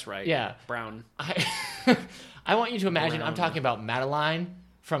one just right. Yeah. Brown. I want you to imagine Brown. I'm talking about Madeline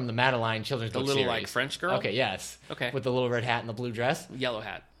from the Madeline children's The book little series. like French girl. Okay, yes. Okay. With the little red hat and the blue dress. Yellow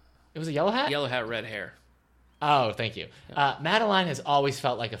hat. It was a yellow hat? Yellow hat, red hair. Oh, thank you. Madeline has always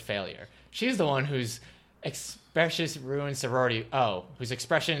felt like a failure. She's the one who's Expressions ruin sorority. Oh, whose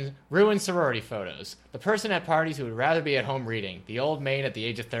expression ruins sorority photos. The person at parties who would rather be at home reading. The old maid at the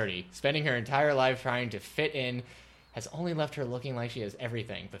age of 30, spending her entire life trying to fit in, has only left her looking like she has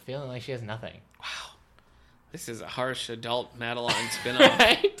everything, but feeling like she has nothing. Wow. This is a harsh adult Madeline spinoff.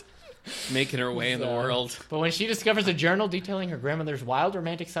 Right? Making her way in the world. But when she discovers a journal detailing her grandmother's wild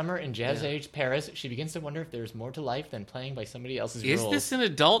romantic summer in jazz-age Paris, she begins to wonder if there's more to life than playing by somebody else's Is rules. this an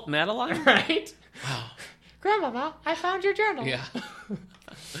adult Madeline? Right? Wow. Grandmama, I found your journal. Yeah.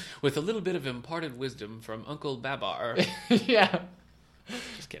 With a little bit of imparted wisdom from Uncle Babar. Yeah.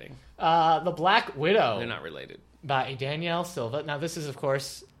 Just kidding. The Black Widow. They're not related. By Danielle Silva. Now, this is, of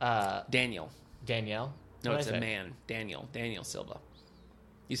course, Daniel. Danielle. No, What'd it's I a say? man. Daniel Silva.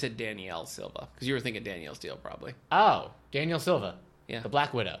 You said Danielle Silva because you were thinking Danielle Steele, probably. Oh, Danielle Silva. Yeah. The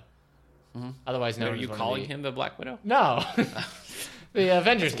Black Widow. Otherwise known Are as you one calling of the... him the Black Widow? No. The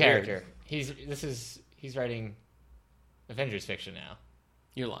Avengers That's weird. character. He's writing Avengers fiction now.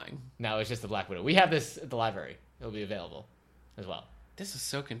 You're lying. No, it's just the Black Widow. We have this at the library. It'll be available as well. This is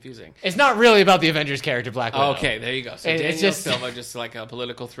so confusing. It's not really about the Avengers character Black Widow. Okay, there you go. So It's Danielle just- Silva, just like a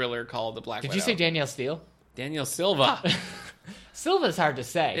political thriller called The Black Did Widow. you say Danielle Steele? Danielle Silva? Silva's hard to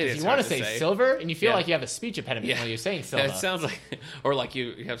say. It Because is you want to hard to say say. silver, and you feel Yeah. like you have a speech impediment while you're saying Silva. It sounds like, or like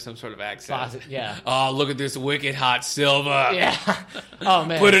you have some sort of accent. Yeah. Oh, look at this wicked hot Silva. Yeah. Oh,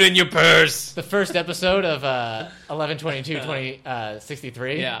 man. Put it in your purse. The first episode of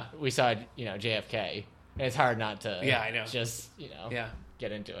 11/22/2063. Yeah. We saw, JFK. And it's hard not to Yeah, I know. just, Yeah.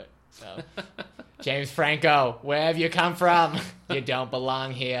 get into it. So, James Franco, where have you come from? You don't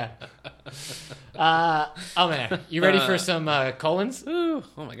belong here. Oh, man. You ready for some colons? Ooh,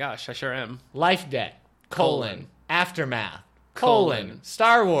 oh my gosh, I sure am. Life Debt, Colon. Aftermath, Colon.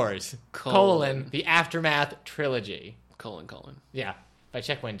 Star Wars, Colon. the Aftermath trilogy. Colon. Yeah, by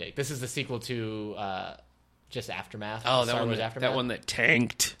Chuck Wendig. This is the sequel to just Aftermath. Oh, that Star one. Wars That, Aftermath. that one that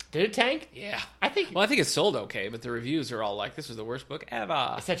tanked. Did it tank? Yeah. I think. Well, I think it sold okay, but the reviews are all like, "This was the worst book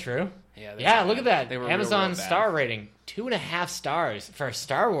ever." Is that true? Yeah. Yeah, look at that. They were Amazon real bad. star rating 2.5 stars for a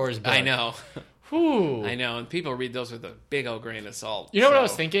Star Wars book. I know. Whew. I know, and people read those with a big old grain of salt. You know what I so-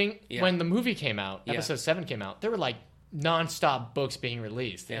 was thinking? Yeah. When the movie came out, Yeah. episode 7 came out, there were like non-stop books being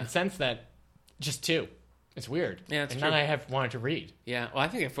released. Yeah. And since that, just 2. It's weird. Yeah, it's and true. none I have wanted to read. Yeah, well, I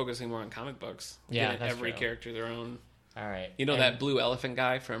think they're focusing more on comic books. Yeah, Giving that's every true. character their own. All right. You know And that blue elephant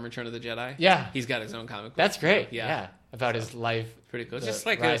guy from Return of the Jedi? Yeah. He's got his own comic book. That's great. Yeah. Yeah. About his life. Pretty cool. The Just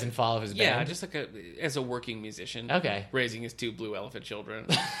like rise and fall of his Yeah, band. just like as a working musician. Okay. Raising his 2 blue elephant children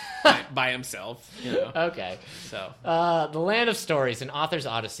by himself. Okay. So The Land of Stories, an author's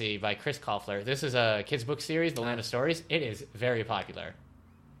odyssey by Chris Koffler. This is a kid's book series, The Land of Stories. It is very popular.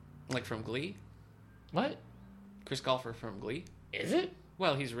 like from Glee? What? Chris Colfer from Glee? Is it?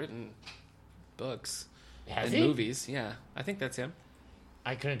 Well, he's written books Has and he? movies. Yeah, I think that's him.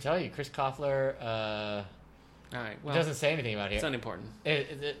 I couldn't tell you. Chris Koffler All right. Well, doesn't say anything about it's here. unimportant.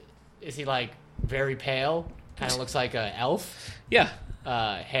 Is he like very pale? Kind of looks like an elf. Yeah.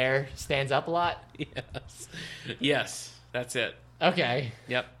 Hair stands up a lot. Yes. Yes. That's it. Okay.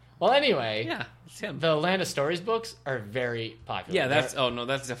 Yep. Well, anyway, Yeah, it's him. the Land of Stories books are very popular. Yeah, that's. Oh no,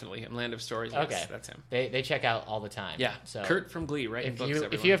 that's definitely him. Land of Stories. Yes, Okay. that's him. They check out all the time. Yeah. So Kurt from Glee, writing if books. you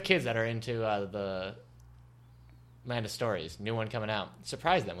everyone. if you have kids that are into the Land of Stories, new one coming out,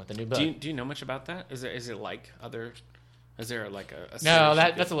 surprise them with a new book. do you know much about that? Is it like other? Is there like a no,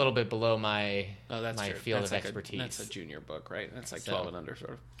 series you that's a little bit below my Oh, that's my true. field That's of like expertise. that's a junior book, right? That's like So- 12 and under,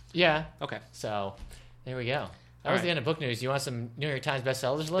 sort of. Yeah. Okay. So there we go. That All was right. the end of book news. You want some New York Times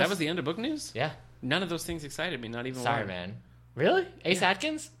bestsellers list? That was the end of book news? Yeah. None of those things excited me, not even Sorry, one. man. Really? Ace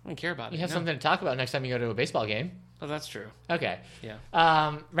Atkins? I don't care about it. You have no. something to talk about next time you go to a baseball game. Oh, that's true. Okay.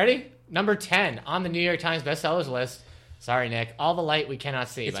 Yeah. Ready? Number 10 on the New York Times bestsellers list. Sorry, Nick. All the Light We Cannot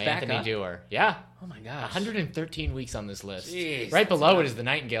See It's by back Anthony up? Dewar. Yeah. Oh my gosh. 113 weeks on this list. Jeez, right that's below enough. it is The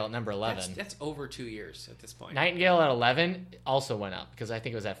Nightingale at number 11. That's over 2 years at this point. Nightingale at 11 also went up because I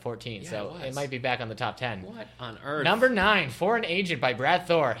think it was at 14. Yeah, so it was. it might be back on the top 10. What on earth? Number 9, Foreign Agent by Brad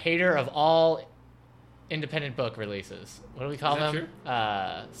Thor, hater of all independent book releases. What do we call Is them?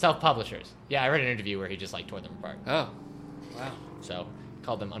 that Self-publishers. Yeah, I read an interview where he just like tore them apart. Oh. Wow. So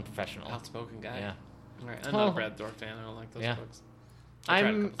called them unprofessional. Outspoken guy. Yeah. All right. I'm not a Oh. Brad Thor fan. I don't like those Yeah. books. I tried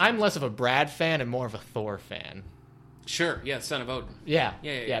a couple I'm times. less of a Brad fan and more of a Thor fan. Sure. Yeah. Son of Odin. Yeah.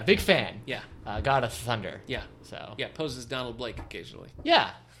 Yeah. Big fan. Yeah. God of Thunder. Yeah. So. Yeah. Poses Donald Blake occasionally.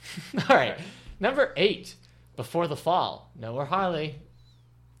 Yeah. All right. Right. Number 8, Before the Fall. Noah Harley.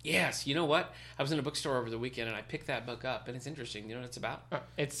 Yes. You know what? I was in a bookstore over the weekend and I picked that book up, and it's interesting. You know what it's about?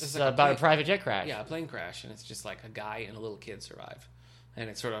 It's It's like a about a plane- private jet crash. Yeah, a plane crash, and it's just like a guy and a little kid survive. and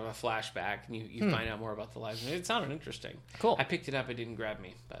it's sort of a flashback, and you find out more about the lives. It sounded interesting. Cool. I picked it up. It didn't grab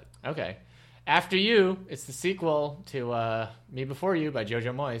me, but Okay. After You, it's the sequel to Me Before You by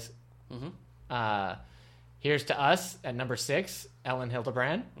Jojo Moyes. Here's to Us at number 6, Ellen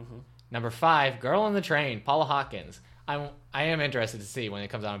Hildebrand. Number 5, Girl on the Train, Paula Hawkins. I am interested to see when it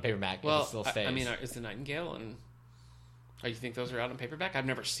comes out on paperback. well, if it still stays. I mean, is the Nightingale and you think those are out on paperback? I've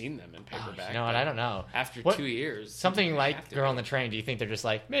never seen them in paperback. you know what? I don't know. After What- 2 years, Something they have like to Girl be. on the Train. Do you think they're just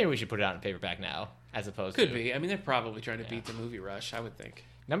like, maybe we should put it out in paperback now, as opposed Could to be. I mean, they're probably trying to beat the movie rush, I would think.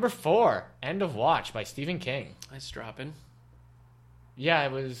 Number 4, End of Watch by Stephen King. Nice dropping. Yeah,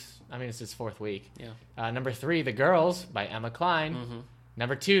 it was. I mean, it's his 4th week. Yeah. Number 3, The Girls by Emma Cline.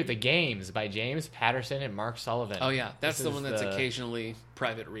 Number 2, The Games by James Patterson and Mark Sullivan. Oh yeah, that's This the is one that's occasionally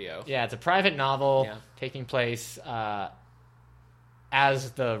Private Rio. Yeah, it's a private novel Yeah. taking place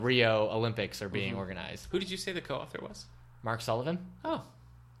as the Rio Olympics are being organized. Who did you say the co-author was? Mark Sullivan? Oh,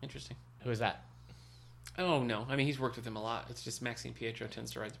 interesting. Who is that? Oh no, I mean he's worked with him a lot. It's just Maxine Pietro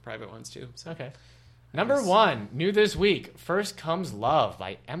tends to write the private ones too. So. Okay. Number 1, new this week, First Comes Love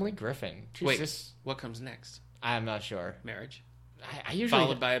by Emily Griffin. Wait, what comes next? I'm not sure. Marriage, I usually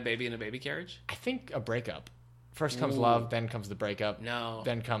followed by a baby in a baby carriage. I think a breakup. First comes Ooh. love, then comes the breakup. No,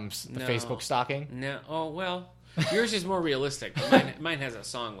 Then comes the No. Facebook stalking. no. Oh well, yours is more realistic. But mine has a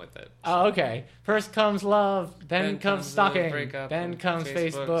song with it. Oh, okay. First comes love, then comes the stalking, breakup, then comes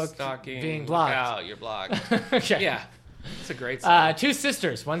Facebook stalking, being blocked. Look out, you're blocked. Okay. Yeah, it's a great song. 2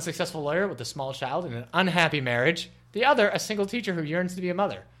 sisters, one successful lawyer with a small child and an unhappy marriage. The other, a single teacher who yearns to be a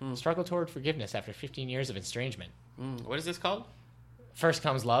mother. Struggle toward forgiveness after 15 years of estrangement. What is this called? First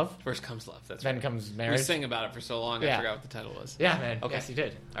comes love, First comes love. That's then right. comes We marriage. sang about it for so long, I Yeah. forgot what the title was. Yeah, man. Okay. Yes, you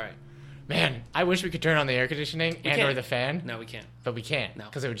did. All right. Man, I wish we could turn on the air conditioning and can't. or the fan, No, we can't. but we can't No.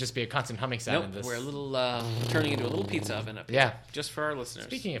 because it would just be a constant humming sound. Nope. in this. We're a little turning into a little pizza oven up here. Yeah. Just for our listeners.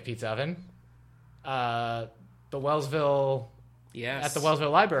 Speaking of pizza oven, the Wellsville Yes. at the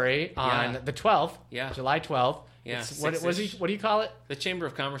Wellsville Library on Yeah. the 12th, Yeah. July 12th. Yeah, It's- what 6-ish. do you call it? The Chamber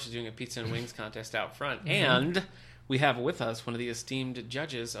of Commerce is doing a pizza and wings contest out front, Mm-hmm. and we have with us one of the esteemed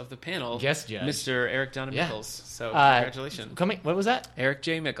judges of the panel, Guest judge. Mr. Eric Donna Yeah. Mickles. So congratulations, What was that? Eric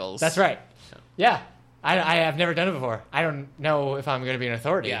J. Mickles. That's right. So- Yeah. I have never done it before. I don't know if I'm going to be an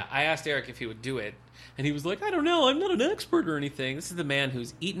authority. Yeah, I asked Eric if he would do it, and he was like, "I don't know. I'm not an expert or anything." This is the man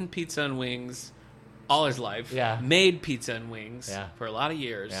who's eaten pizza and wings all his life. Yeah. Made pizza and wings Yeah. for a lot of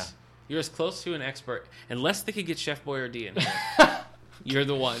years. Yeah. You're as close to an expert, unless they could get Chef Boyardee in here. You're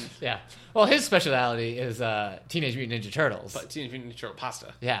the one. Yeah. Well, his specialty is Teenage Mutant Ninja Turtles. But Teenage Mutant Ninja Turtle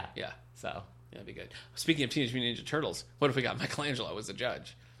pasta. yeah. Yeah. So. Yeah, that'd be good. Speaking of Teenage Mutant Ninja Turtles, what if we got Michelangelo as the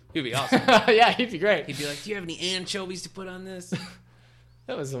judge? He'd be awesome. Yeah, he'd be great. He'd be like, "Do you have any anchovies to put on this?"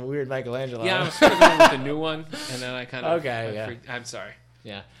 That was a weird Michelangelo. Yeah, I was sort of going with the new one, and then I kind of Okay, yeah. I'm sorry.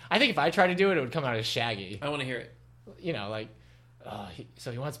 Yeah. I think if I tried to do it, it would come out as Shaggy. I want to hear it. You know, like,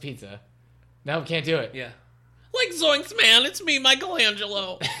 so he wants pizza. No, can't do it. Yeah. Like Zoinks, man, it's me,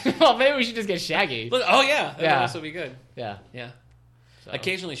 Michelangelo. Well, maybe we should just get Shaggy. Look, oh yeah, that would Yeah. also be good. Yeah. Yeah. So.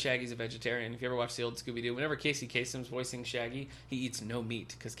 Occasionally, Shaggy's a vegetarian. If you ever watch the old Scooby Doo, whenever Casey Kasem's voicing Shaggy, he eats no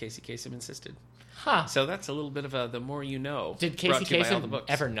meat because Casey Kasem insisted. Huh. So that's a little bit of a the more you know. Did brought Casey to you by all the Kasem books.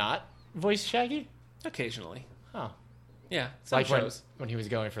 ever not voice Shaggy? Occasionally. Oh. Yeah, some Like shows. when he was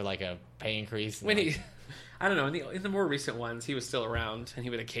going for like a pay increase. and When like- he, I don't know, in the more recent ones, he was still around, and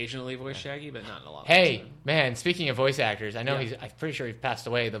he would occasionally voice Shaggy, but not in a lot of Hey, them. man, speaking of voice actors, I know Yeah. I'm pretty sure he passed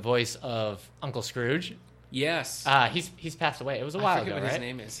away, the voice of Uncle Scrooge. Yes. He's passed away. It was a I while forget ago, what right? his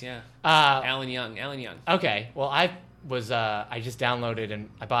name is, yeah. Alan Alan Young. Okay, well, I just downloaded and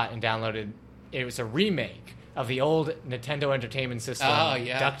I bought and downloaded. It was a remake of the old Nintendo Entertainment System Oh,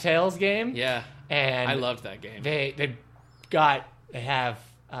 yeah. DuckTales game. Yeah. And I loved that game. They have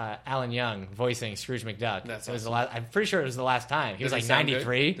Alan Young voicing Scrooge McDuck. That's it was the awesome. last. I'm pretty sure it was the last time. He was Does like he sound good?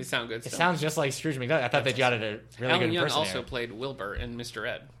 93. They sound good It still. sounds just like Scrooge McDuck. I thought they got it a really Alan good Young impersonator. also played Wilbur in Mr.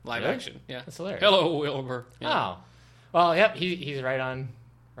 Ed, live Really? action. Yeah. That's hilarious. Hello, Wilbur. Yeah. Oh, well, yep. He's right on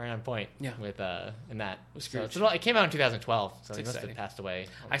point. Yeah. With in that. With So, Scrooge. it came out in 2012, so he It's must have exciting. passed away.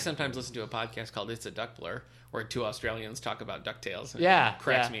 I sometimes listen to a podcast called It's a Duck Blur, where two Australians talk about DuckTales. and Yeah, it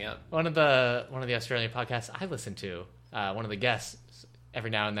cracks yeah. me up. One of the Australian podcasts I listen to, one of the guests every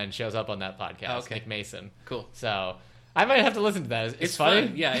now and then shows up on that podcast, Okay. Nick Mason. Cool. So I might have to listen to that. It's funny.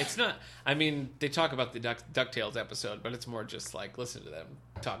 fun. Yeah, it's not. I mean, they talk about the DuckTales episode, but it's more just like listen to them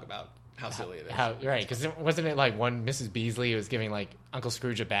talk about how silly it is. Right, because wasn't it like one Mrs. Beasley was giving like Uncle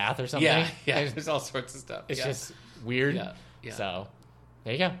Scrooge a bath or something? yeah, yeah. And There's all sorts of stuff. it's yeah. just weird. Yeah, yeah. So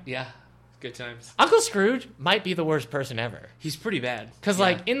there you go. yeah, good times. Uncle Scrooge might be the worst person ever. He's pretty bad Because, Yeah.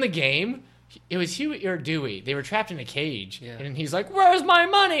 like, in the game, it was Huey or Dewey. They were trapped in a cage, Yeah. and he's like, "Where's my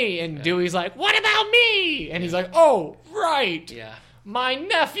money?" And Dewey's like, "What about me?" And he's like, "Oh, right, Yeah. my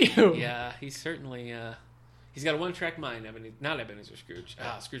nephew." Yeah, he's certainly he's got a one-track mind. Not Ebenezer Scrooge.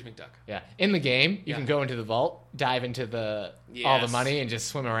 Scrooge McDuck. Yeah. In the game, you Yeah. can go into the vault, dive into all the Yes. money, and just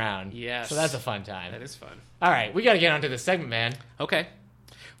swim around. Yes. So that's a fun time. That is fun. All right, we got to get onto this segment, man. Okay.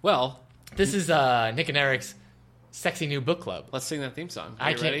 Well, This is Nick and Eric's sexy new book club. let's sing that theme song. I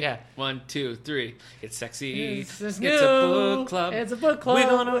You can't- ready? yeah. 1, 2, 3. It's sexy. It's a new. book club. It's a book club. We're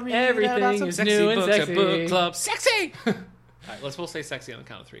gonna read Everything about some is sexy new and books sexy. at book club. Sexy. All right, let's both say sexy on the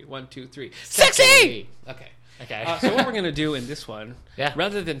count of 3. 1, 2, 3. Sexy! Okay. Okay. So what we're gonna do in this one, Yeah.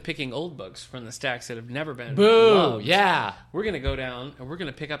 rather than picking old books from the stacks that have never been Boo! loved, Yeah. we're gonna go down and we're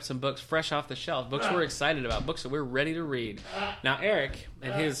gonna pick up some books fresh off the shelf, books we're excited about, books that we're ready to read. Now Eric,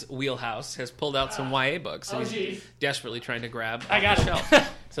 in his wheelhouse, has pulled out some YA books, and he's desperately trying to grab I got off the it.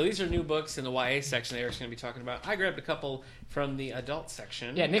 shelf. So these are new books in the YA section that Eric's gonna be talking about. I grabbed a couple from the adult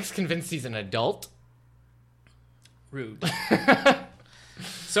section. Yeah, Nick's convinced he's an adult. Rude.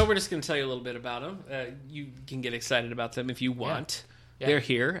 So we're just going to tell you a little bit about them. You can get excited about them if you want. Yeah. They're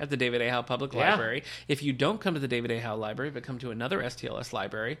here at the David A. Howe Public Yeah. Library. If you don't come to the David A. Howe Library, but come to another STLS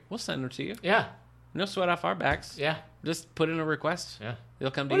library, we'll send them to you. Yeah. No sweat off our backs. Yeah. Just put in a request. Yeah.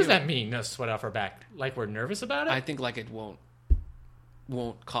 They'll come to What you. does that mean? No sweat off our back. Like we're nervous about it? I think like it won't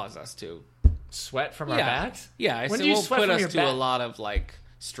cause us to. Sweat from our Yeah. backs? Yeah, I When said do you won't sweat put from us your to back? a lot of like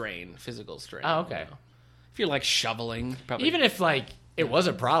strain, physical strain. Oh, okay. you know. If you're like shoveling, probably. Even if like it was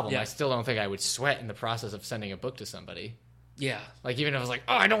a problem, Yeah. I still don't think I would sweat in the process of sending a book to somebody. Yeah, Like even if I was like,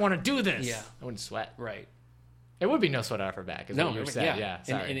 "Oh, I don't want to do this." Yeah. I wouldn't sweat. right. It would be no sweat off our back. Is what you said. Yeah. In,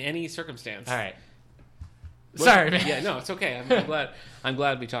 Sorry. in any circumstance. All right. Well, Sorry, man. Yeah, no, it's okay. I'm glad. I'm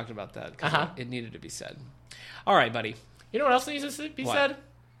glad we talked about that because Uh-huh. it needed to be said. All right, buddy. You know what else needs to be What? said?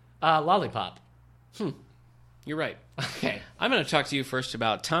 Lollipop. You're right. Okay. I'm going to talk to you first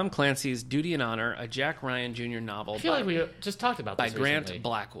about Tom Clancy's Duty and Honor, a Jack Ryan Jr. novel I feel like we just talked about by this Grant recently.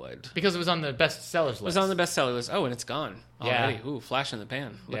 Blackwood. Because it was on the bestsellers list. It was on the bestseller list. Oh, and it's gone Yeah. already. Ooh, flash in the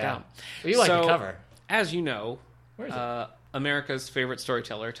pan. Look Yeah. out. Well, you like the So, cover. As you know, Where is it? America's favorite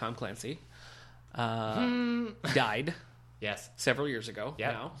storyteller, Tom Clancy, died Yes. several years ago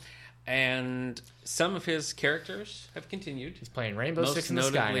Yep. now. And some of his characters have continued. He's playing Rainbow Six in the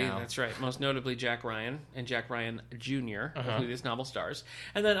Sky now. That's right. Most notably, Jack Ryan and Jack Ryan Jr., Uh-huh. who this novel stars,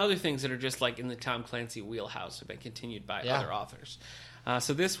 and then other things that are just like in the Tom Clancy wheelhouse have been continued by Yeah. other authors.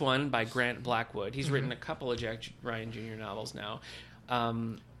 So this one by Grant Blackwood. He's Mm-hmm. written a couple of Jack Ryan Jr. novels now.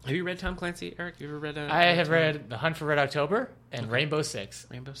 Have you read Tom Clancy, Eric? You ever read? I have read The Hunt for Red October and Rainbow Six.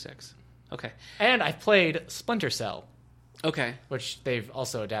 Rainbow Six. Okay. And I've played Splinter Cell, Okay. which they've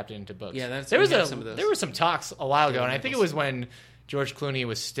also adapted into books. Yeah, that's- there we was had some of those. there were some talks a while ago, Yeah, and I think it was when George Clooney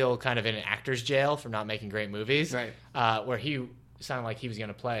was still kind of in an actor's jail for not making great movies. Right. Where he sounded like he was going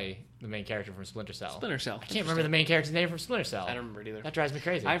to play the main character from Splinter Cell. Splinter Cell. I can't remember the main character's name from Splinter Cell. I don't remember it either. That drives me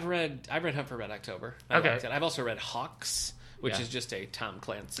crazy. I've read Hunt for Red October. Okay. Liked it. I've also read Hawks, which Yeah. is just a Tom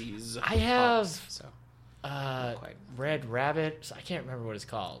Clancy's. I have Hawks, so quite. Red Rabbit. So I can't remember what it's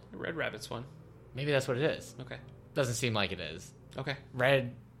called. the Red Rabbit's one. Maybe that's what it is. Okay. Doesn't seem like it is. Okay.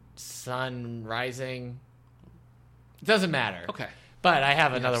 Red Sun Rising. Doesn't matter. Okay. But I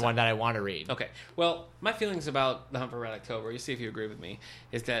have another some. one that I want to read. Okay. Well, my feelings about The Hunt for Red October, you see if you agree with me,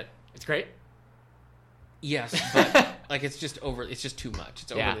 is that It's great. yes, but like it's just too much.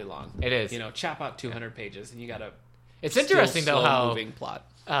 It's Yeah, overly long. it is. You know, chop out 200 pages and you got a It's interesting though how moving plot.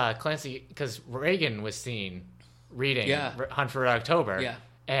 Clancy, because Reagan was seen reading Yeah. Hunt for Red October. Yeah.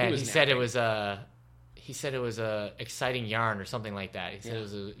 and He was he said it napping. was a exciting yarn or something like that. He said Yeah. it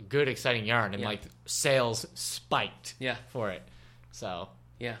was a good exciting yarn, and Yeah. like sales spiked. Yeah. for it. So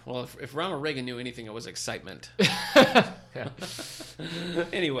Yeah. Well, if Ronald Reagan knew anything, it was excitement. yeah.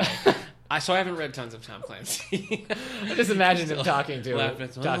 Anyway, I haven't read tons of Tom Clancy. I just imagine him talking to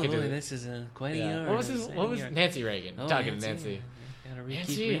this is quite a yeah. yarn. What was Nancy Reagan talking to Nancy? Gotta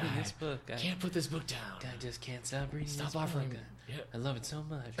Nancy, keep reading I this book. I Can't put this book down. just can't stop reading Stop this offering book. me. Yep. I love it so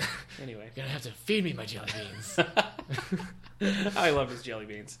much. Anyway, You're gonna have to feed me my jelly beans. I love his jelly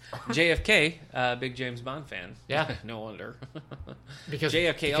beans. JFK, big James Bond fan. Yeah. No wonder. Because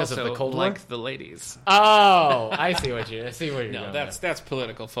JFK because also of the Cold War. liked the ladies. Oh, I see what you're No, going. that's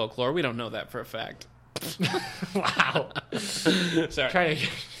political folklore. We don't know that for a fact. with. Wow. Sorry. Trying to,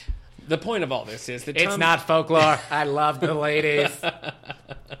 The point of all this is that it's Tom, not folklore. I love the ladies.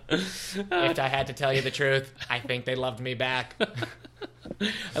 If I had to tell you the truth, I think they loved me back.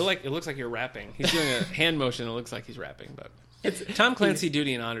 It looks like you're rapping. He's doing a hand motion. It looks like he's rapping, but it's Tom Clancy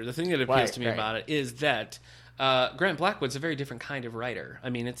Duty and Honor. The thing that appeals Right, to me right. about it is that Grant Blackwood's a very different kind of writer. I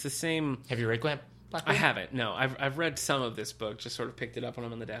mean, it's the same. Have you read Grant Blackwood? I haven't. No, I've read some of this book. Just sort of picked it up when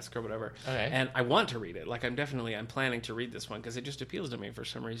I'm on the desk or whatever. Okay. And I want to read it. Like I'm planning to read this one because it just appeals to me for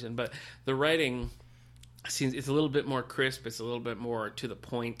some reason. But the writing seems it's a little bit more crisp. It's a little bit more to the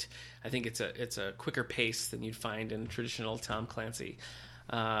point. I think it's a quicker pace than you'd find in traditional Tom Clancy.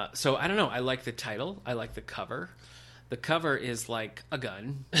 So I don't know. I like the title. I like the cover. The cover is like a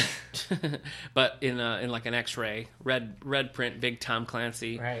gun, but in like an X-ray, red print, big Tom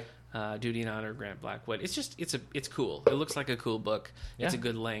Clancy. Right. Duty and Honor, Grant Blackwood. It's cool. It looks like a cool book. Yeah. It's a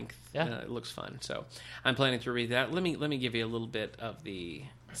good length. Yeah. It looks fun. So I'm planning to read that. Let me give you a little bit of the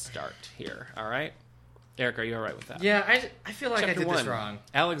start here. All right, Eric, are you all right with that? Yeah, I feel like Chapter I did 1, this wrong.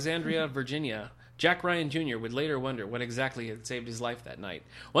 Alexandria, Virginia. Jack Ryan Jr. would later wonder what exactly had saved his life that night.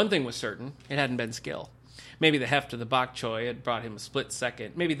 One thing was certain: it hadn't been skill. Maybe the heft of the bok choy had brought him a split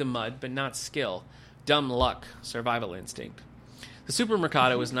second. Maybe the mud, but not skill. Dumb luck, survival instinct. The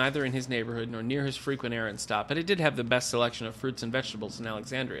supermercado was neither in his neighborhood nor near his frequent errand stop, but it did have the best selection of fruits and vegetables in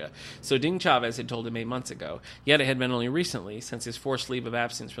Alexandria. So Ding Chavez had told him 8 months ago. Yet it had been only recently, since his forced leave of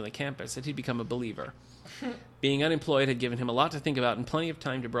absence from the campus, that he'd become a believer. Being unemployed had given him a lot to think about and plenty of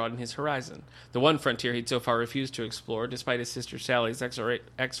time to broaden his horizon. The one frontier he'd so far refused to explore, despite his sister Sally's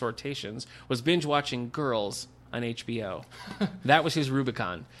exhortations, was binge-watching Girls on HBO. That was his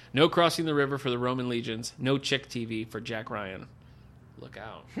Rubicon. No crossing the river for the Roman legions. No chick TV for Jack Ryan. Look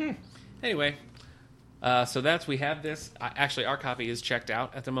out. Anyway, so we have this. Actually, our copy is checked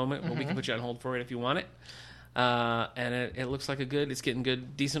out at the moment. Well, we can put you on hold for it if you want it. And it looks like it's getting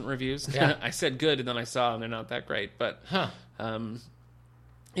good, decent reviews. Yeah. I said good, and then I saw them. They're not that great. But,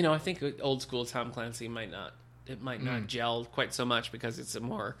 I think old school Tom Clancy might not gel quite so much because it's a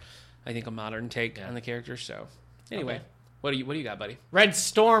modern take on the character. So, anyway, Okay. what do you got, buddy? Red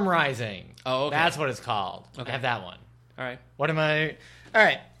Storm Rising. Oh, okay. That's what it's called. Okay. I have that one. All right. What am I? All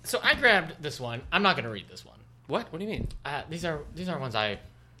right. So I grabbed this one. I'm not going to read this one. What? What do you mean? These are ones I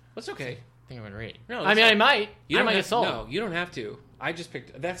That's okay. think I'm going to read. No, I mean, I might. I might have, get sold. No, you don't have to. I just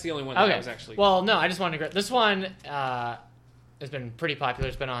picked. That's the only one that Okay. I was actually. Well, no, I just wanted to grab this one. Has been pretty popular.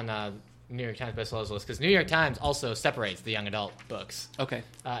 It's been on New York Times bestsellers list because New York Times also separates the young adult books. Okay.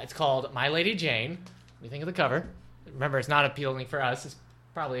 It's called My Lady Jane. What do you think of the cover? Remember, it's not appealing for us. It's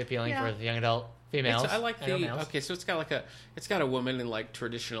probably appealing for the young adult females. I like the. males. Okay, so it's got a woman in like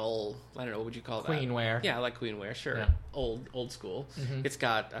traditional. I don't know what would you call that? Queen wear. Yeah, I like queen wear. Sure. Yeah. Old school. Mhm. It's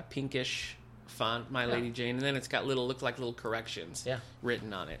got a pinkish font, My Lady Jane, and then it's got look like little corrections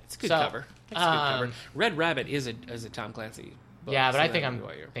written on it. It's a good cover. It's a good cover. Red Rabbit is a Tom Clancy book. Yeah, but so I think that I'm would be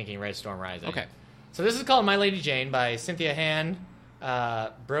what you're- thinking Red Storm Rising. Okay. So this is called My Lady Jane by Cynthia Hand,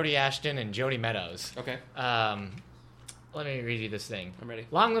 Brody Ashton, and Jody Meadows. Okay. Let me read you this thing. I'm ready.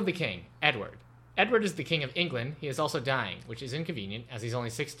 Long live the king, Edward. Edward is the king of England. He is also dying, which is inconvenient, as he's only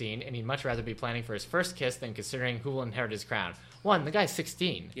 16, and he'd much rather be planning for his first kiss than considering who will inherit his crown. The guy's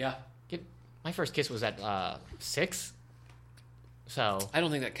 16. Yeah. My first kiss was at 6. So. I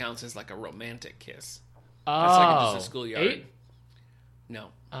don't think that counts as like a romantic kiss. Oh. That's like just a schoolyard. 8? No.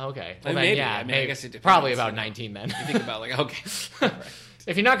 Oh, okay. I mean, then, maybe. yeah, I mean, I guess it depends, Probably about you know. 19 then. You think about like okay. Right.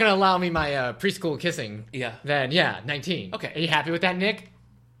 If you're not going to allow me my preschool kissing, Yeah. then 19. Okay. Are you happy with that, Nick?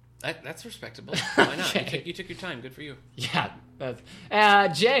 That's respectable. Why not? Okay. You took your time. Good for you. Yeah.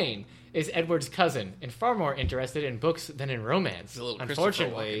 That's, Jane is Edward's cousin and far more interested in books than in romance. It's a little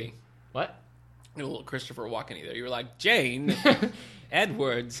Unfortunately, what? A little Christopher Walken there. You were like, Jane,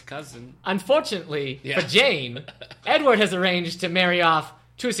 Edward's cousin. Unfortunately Yeah. for Jane, Edward has arranged to marry off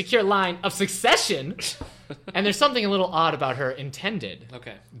to a secure line of succession, and there's something a little odd about her intended.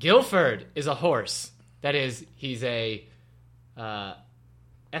 Okay. Guilford is a horse. That is, he's a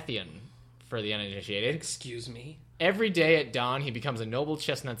Ethian for the uninitiated. Excuse me. Every day at dawn, he becomes a noble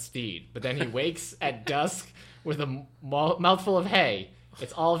chestnut steed, but then he wakes at dusk with a mouthful of hay.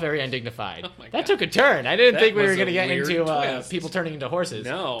 It's all very undignified. Oh my That God. took a turn. I didn't That think we was were a going to get weird into twist. people turning into horses.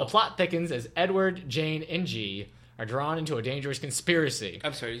 No. The plot thickens as Edward, Jane, and G are drawn into a dangerous conspiracy.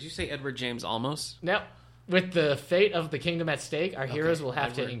 I'm sorry. Did you say Edward James Olmos? Now, with the fate of the kingdom at stake, our heroes will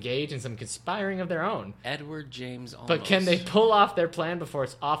have Edward. to engage in some conspiring of their own. Edward James Olmos. But can they pull off their plan before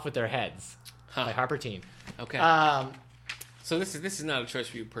it's off with their heads? Huh. By Harper Teen. Okay. Um, So this is not a choice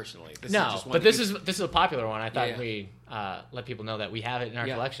for you personally. This No, is just one but that this is a popular one. I thought Yeah. we let people know that we have it in our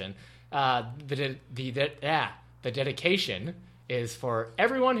Yeah. collection. The dedication is for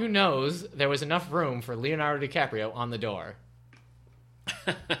everyone who knows there was enough room for Leonardo DiCaprio on the door.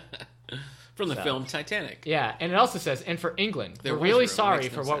 from the So. film Titanic. Yeah, and it also says, and for England, There we're was really room. sorry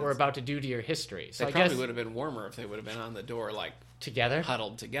Makes for no what we're sense. about to do to your history. So They I probably guess would have been warmer if they would have been on the door, like together.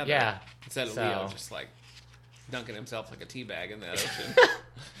 huddled together. Yeah. Instead of So. Leo just like dunking himself like a tea bag in that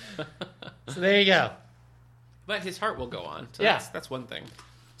ocean. So there you go. But his heart will go on. So Yeah. that's one thing.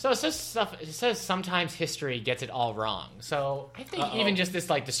 So it says stuff. It says sometimes history gets it all wrong. So I think even just this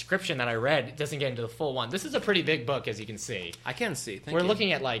like description that I read doesn't get into the full one. This is a pretty big book, as you can see. I can see. Thank We're you.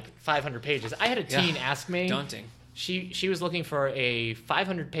 looking at like 500 pages. I had a teen ask me. Daunting. She was looking for a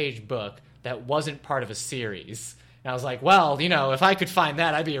 500-page book that wasn't part of a series. And I was like, well, you know, if I could find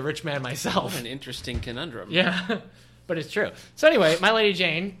that, I'd be a rich man myself. An interesting conundrum. Yeah, but it's true. So anyway, My Lady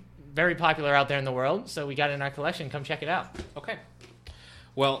Jane, very popular out there in the world. So we got it in our collection. Come check it out. Okay.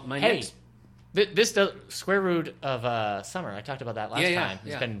 Well, my Hey, next... this the Square Root of Summer. I talked about that last time.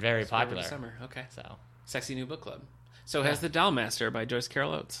 It's been very Square Root popular. of Summer. Okay. So Sexy New Book Club. So has The Doll Master by Joyce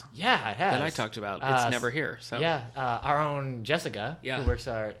Carol Oates yeah, it has. that I talked about. It's never here. So Yeah, our own Jessica, Yeah. who works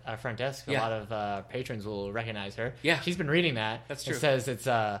our front desk. A Yeah. lot of patrons will recognize her. Yeah. She's been reading that. That's true. It says it's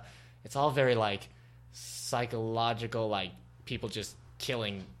all very like psychological, like people just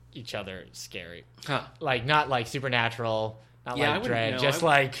killing each other, scary. Huh. Like not like supernatural, not Yeah, I like wouldn't Dread, know. just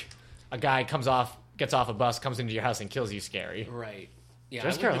like a guy gets off a bus, comes into your house, and kills you. Scary. Right. Yeah,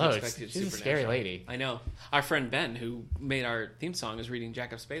 Joyce I Carol wouldn't have Oates, expected she's a scary supernatural. lady. I know. Our friend Ben, who made our theme song, is reading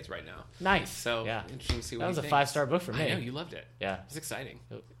Jack of Spades right now. Nice. So yeah, interesting to see what that was he a thinks. 5-star book for me. I know, you loved it. Yeah, It was exciting.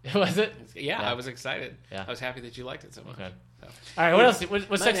 was it? Yeah, Yeah. I was excited. Yeah. I was happy that you liked it so much. Okay. So. All right, what else? What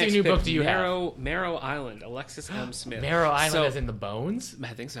My sexy next new pick, book do you Marrow Island, Alexis M. Smith. have? Marrow Island So- is in the bones. I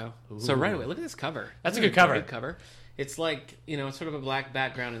think so. So right away, look at this cover. That's a Isn't good it cover. Good cover. It's like, it's sort of a black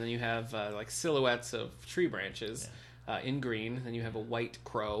background, and then you have like silhouettes of tree branches in green. Then you have a white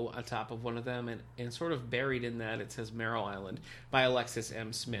crow on top of one of them, and sort of buried in that, it says Marrow Island by Alexis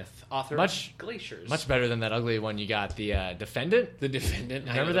M. Smith, author Much- of Glaciers. Much better than that ugly one you got, the Defendant. The Defendant.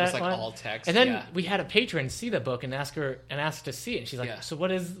 I Remember know, that was like one? all text. And then yeah. we had a patron see the book and ask to see it. And she's like, Yeah. "So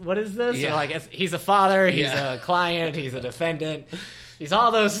what is this?" Yeah. So like, he's a father, he's Yeah. a client, he's a defendant, he's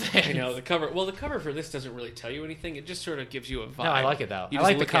all those things. I know the cover. Well, the cover for this doesn't really tell you anything. It just sort of gives you a vibe. No, I like it, though. You I just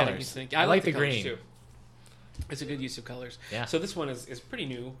like the look at it and colors. you think- I like the colors, green. too. It's a good use of colors. Yeah. So this one is pretty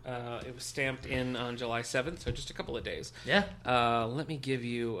new. It was stamped in on July 7th, so just a couple of days. Yeah. Let me give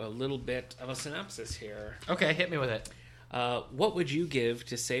you a little bit of a synopsis here. Okay, hit me with it. What would you give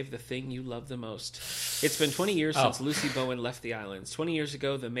to save the thing you love the most? It's been 20 years since Lucy Bowen left the islands. 20 years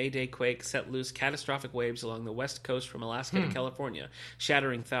ago, the Mayday quake set loose catastrophic waves along the west coast from Alaska to California,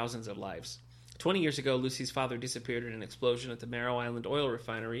 shattering thousands of lives. 20 years ago, Lucy's father disappeared in an explosion at the Marrow Island oil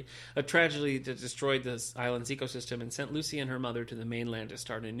refinery, a tragedy that destroyed the island's ecosystem and sent Lucy and her mother to the mainland to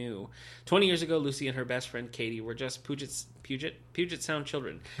start anew. 20 years ago, Lucy and her best friend Katie were just Puget Sound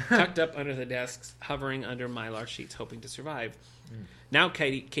children, tucked up under the desks, hovering under mylar sheets, hoping to survive. Now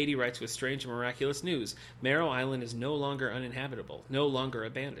Katie writes with strange and miraculous news. Marrow Island is no longer uninhabitable, no longer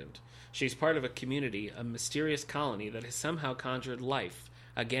abandoned. She's part of a community, a mysterious colony that has somehow conjured life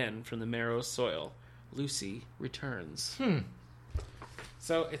again from the Marrow soil. Lucy returns.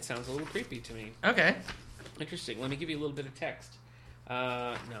 So it sounds a little creepy to me. Okay. Interesting. Let me give you a little bit of text. No,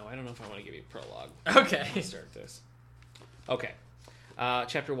 I don't know if I want to give you a prologue. Okay. Let's start this. Okay.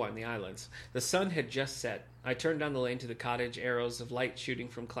 Chapter 1, The Islands. The sun had just set. I turned down the lane to the cottage, arrows of light shooting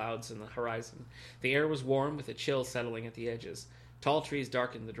from clouds in the horizon. The air was warm, with a chill settling at the edges. Tall trees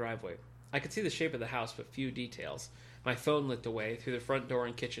darkened the driveway. I could see the shape of the house, but few details. My phone lit the way, through the front door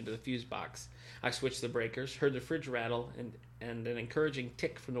and kitchen to the fuse box. I switched the breakers, heard the fridge rattle, and an encouraging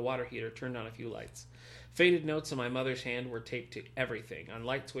tick from the water heater turned on a few lights. Faded notes on my mother's hand were taped to everything, on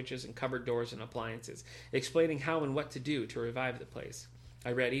light switches and cupboard doors and appliances, explaining how and what to do to revive the place.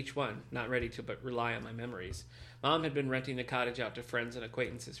 I read each one, not ready to but rely on my memories. Mom had been renting the cottage out to friends and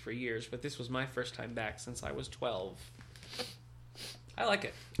acquaintances for years, but this was my first time back since I was 12. I like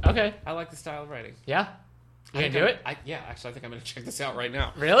it. Okay. I like the style of writing. Yeah. You I gonna think do it? Actually, I think I'm going to check this out right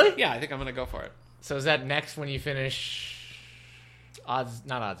now. Really? Yeah, I think I'm going to go for it. So is that next when you finish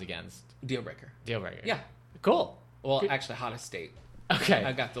not odds against, Deal breaker. Deal Breaker? Yeah. Cool. Well, actually, Hottest State. Okay.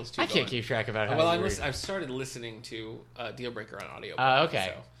 I've got those two I can't going. keep track about how Well, you read. I've started listening to Deal Breaker on audio.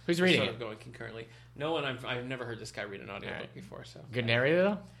 Okay. Who's reading sort it? of going concurrently. No one. I've never heard this guy read an audiobook Alright. before. So Good narrator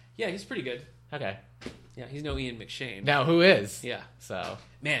though? Yeah, he's pretty good. Okay. Yeah, he's no Ian McShane. Now who is? Yeah. So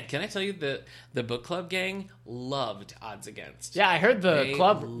Man, can I tell you the book club gang loved Odds Against. yeah, I heard the They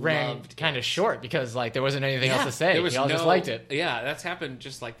club ran loved kind it. of short because like there wasn't anything else to say. There was We all just no- liked it. Yeah, that's happened.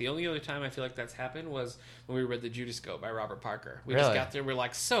 Just like the only other time I feel like that's happened was when we read The Judascope by Robert Parker. We just Really? got there. We're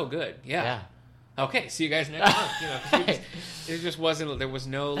like, so good. Yeah. Yeah. Okay, see you guys next month. You know, 'cause we just- it just wasn't. There was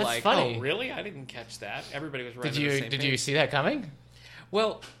no That's like. funny. Oh, really? I didn't catch that. Everybody was right. Did you see that coming?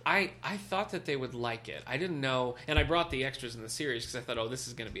 Well, I thought that they would like it. I didn't know, and I brought the extras in the series because I thought, oh, this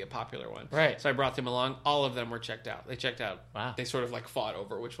is going to be a popular one. Right. So I brought them along. All of them were checked out. They checked out. Wow. They sort of like fought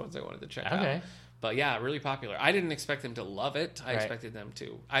over which ones they wanted to check Okay. out. But yeah, really popular. I didn't expect them to love it. I Right. expected them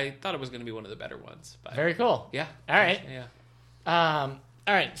to. I thought it was going to be one of the better ones. But Very cool. yeah. All right. Yeah.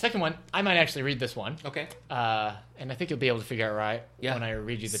 All right. Second one. I might actually read this one. Okay. And I think you'll be able to figure out right Yeah. when I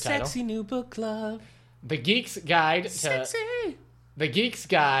read you the title. Sexy new book club. The Geek's Guide to Sexy. The Geek's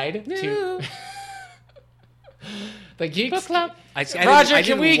Guide to New The Geek's book club. Roger,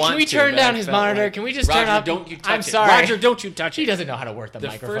 can we turn down his monitor? Can we just Roger, turn up? don't you touch I'm it. sorry. Roger, don't you touch He it. doesn't know how to work the The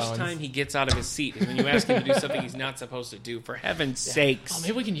microphones. first time he gets out of his seat is when you ask him to do something he's not supposed to do. For heaven's sakes. Oh,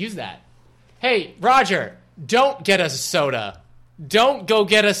 maybe we can use that. Hey, Roger, don't get us soda. Don't go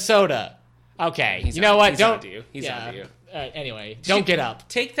get us soda. Okay, He's you know on- what? he's Don't. onto you. He's onto you. Anyway, don't get up.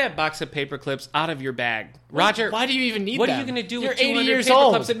 Take that box of paper clips out of your bag. Roger, Why do you even need what them? are you going to do You're with 80 200 years paper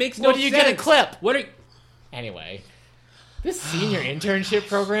old. clips? It makes no What do you get a sense. clip? What are you... Anyway, this senior internship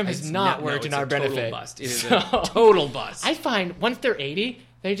program has not worked in our Total benefit. bust. It is So, a total bust. I find once they're 80,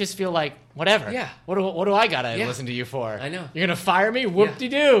 they just feel like, whatever. Yeah. What do I gotta Yeah. listen to you for? I know. You're gonna fire me?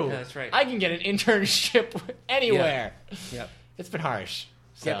 Whoop-de-doo. Yeah, that's right. I can get an internship anywhere. Yep. It's been harsh.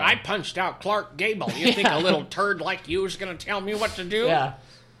 So, If I punched out Clark Gable, you think a little turd like you is going to tell me what to do? Yeah.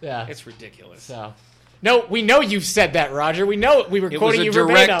 Yeah. It's ridiculous. So. No, we know you've said that, Roger. We know we were It was quoting a you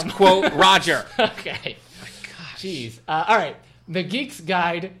direct verbatim. quote, Roger. Okay. My gosh. Jeez. All right. The Geek's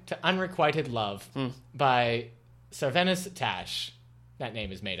Guide to Unrequited Love by Sarvenis Tash. That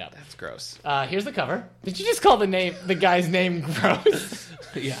name is made up. That's gross. Here's the cover. Did you just call the guy's name gross?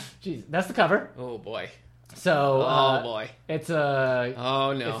 Yeah. Jeez, that's the cover. Oh, boy. So, Oh, boy. it's a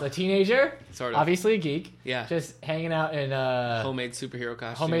Oh, no. it's a teenager, Sort of. obviously a geek. Yeah. just hanging out in a Homemade superhero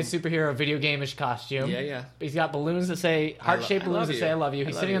costume. homemade superhero video game-ish costume. Yeah, yeah. He's got balloons that say heart-shaped I balloons love that you. say "I love you." I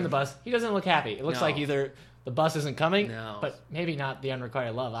He's love sitting on you. the bus. He doesn't look happy. It looks No. like either the bus isn't coming, No. but maybe not the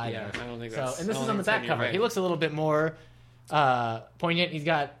unrequited love either. Yeah, I don't think so. that's- And this I is don't on the think back you're cover. right. He looks a little bit more poignant. He's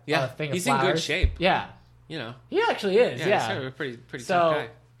got Yeah, a thing of he's in good flowers. shape. Yeah, You know. he actually is. Yeah. Yeah. He's sort of a pretty So- tough guy.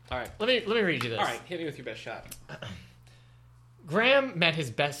 All right. Let me read you this. All right. Hit me with your best shot. Graham met his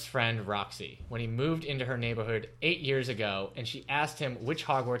best friend Roxy when he moved into her neighborhood 8 years ago, and she asked him which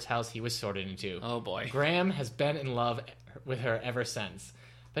Hogwarts house he was sorted into. Oh, boy. Graham has been in love with her ever since.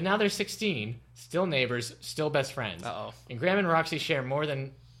 But now they're 16, still neighbors, still best friends. Uh-oh. And Graham and Roxy share more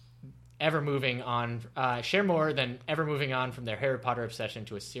than ever moving on from their Harry Potter obsession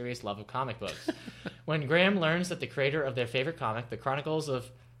to a serious love of comic books. When Graham learns that the creator of their favorite comic, The Chronicles of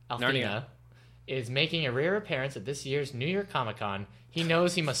Althena, Narnia, is making a rare appearance at this year's New York Comic Con, he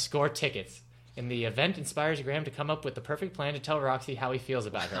knows he must score tickets. And the event inspires Graham to come up with the perfect plan to tell Roxy how he feels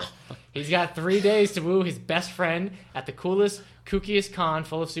about her. He's got 3 days to woo his best friend at the coolest, kookiest con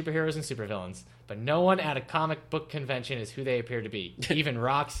full of superheroes and supervillains. But no one at a comic book convention is who they appear to be, even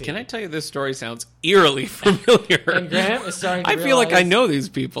Roxy. Can I tell you this story sounds eerily familiar? And Graham is starting to I feel like I realize- know these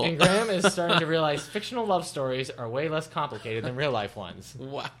people. And Graham is starting to realize fictional love stories are way less complicated than real life ones.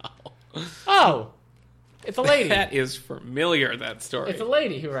 Wow. Oh, it's a lady. That is familiar, that story. It's a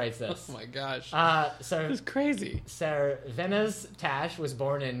lady who writes this. Oh, my gosh. So It's crazy. Sarvenas Tash was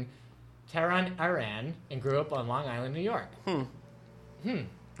born in Tehran, Iran, and grew up on Long Island, New York.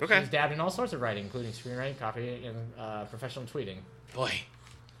 Okay. She's dabbed in all sorts of writing, including screenwriting, copy, and professional tweeting. Boy.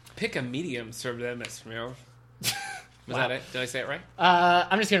 Pick a medium, Sarvenas, you know? Was that it? Did I say it right?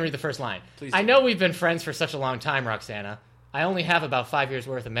 I'm just going to read the first line. Please I do. know we've been friends for such a long time, Roxana. I only have about 5 years'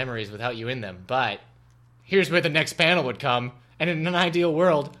 worth of memories without you in them, but here's where the next panel would come. And in an ideal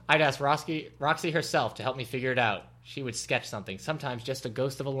world, I'd ask Roxy herself to help me figure it out. She would sketch something, sometimes just a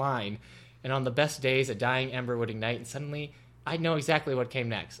ghost of a line. And on the best days, a dying ember would ignite, and suddenly I'd know exactly what came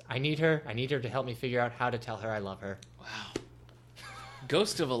next. I need her to help me figure out how to tell her I love her. Wow.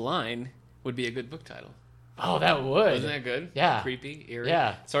 Ghost of a Line would be a good book title. Oh, that would. Wasn't that good? Yeah. Creepy, eerie.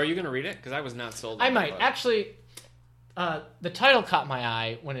 Yeah. So are you going to read it? Because I was not sold on I the might. book. Actually, the title caught my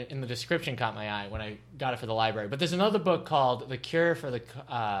eye in the description caught my eye when I got it for the library. But there's another book called The Cure for the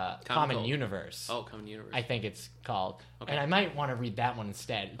Common Cold. Universe. Oh, Common Universe. I think it's called. Okay. And I might want to read that one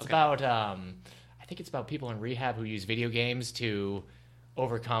instead. It's Okay. about, I think it's about people in rehab who use video games to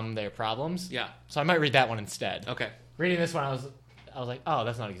overcome their problems. Yeah. So I might read that one instead. Okay. Reading this one, I was like, oh,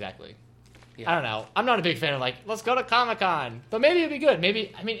 that's not exactly. Yeah. I don't know. I'm not a big fan of like, let's go to Comic-Con. But maybe it'd be good.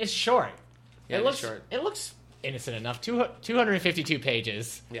 Maybe, I mean, it's short. Yeah, it it's looks short. It looks innocent enough. 252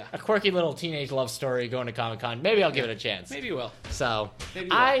 pages. Yeah. A quirky little teenage love story going to Comic-Con. Maybe I'll give it a chance. Maybe you will. So, Maybe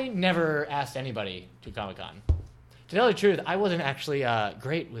you I never asked anybody to Comic-Con. To tell you the truth, I wasn't actually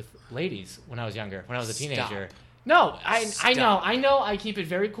great with ladies when I was younger. When I was a teenager, No, I Stop. know. I keep it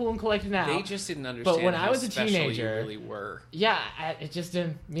very cool and collected now. They just didn't understand. when I how was a special teenager- you really were. Yeah, it just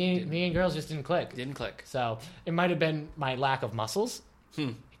didn't. Me and girls just didn't click. Didn't click. So it might have been my lack of muscles.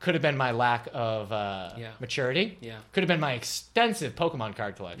 It could have been my lack of maturity. Yeah. Could have been my extensive Pokemon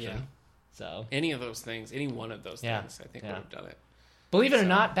card collection. Yeah. So Any of those things, any one of those Yeah. things, I think Yeah. would have done it. believe it or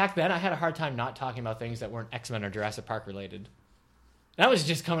not, back then I had a hard time not talking about things that weren't X-Men or Jurassic Park related. That was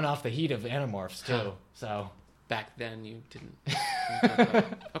just coming off the heat of Animorphs too. So Back then, you didn't.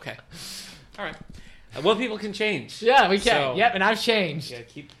 Okay. All right. Well, people can change. yeah, we can. So- Yep, and I've changed. Yeah,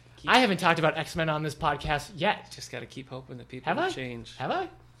 keep I haven't talked about X-Men on this podcast yet. just got to keep hoping that people Have will I? change. Have I?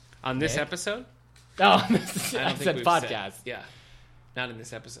 On this Nick? episode? Oh, this I I don't think said we've podcast. Yeah. Not in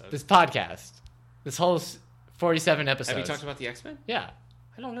this episode. This podcast. This whole 47 episodes. Have you talked about the X-Men? Yeah,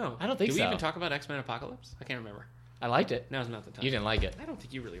 I don't know. I don't think Did we so. even talk about X-Men Apocalypse? I can't remember. I liked it. Now's not the time. You didn't like it. I don't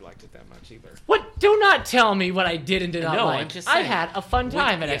think you really liked it that much either. What? Do not tell me what I did and did not No, like. I'm just I saying. had a fun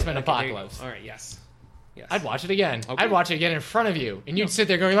time at Yeah, X-Men okay, there you go. Apocalypse. All right, yes. Yes. I'd watch it again. Okay. I'd watch it again in front of you, and you'd sit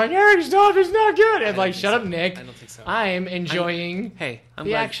there going like, "Eric, stop! It's not good." And don't like, think "Shut so. up, Nick." I don't think so. I'm enjoying. Hey, I'm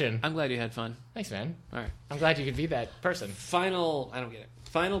The glad, action. I'm glad you had fun. Thanks, man. All right. I'm glad you could be that person. I don't get it.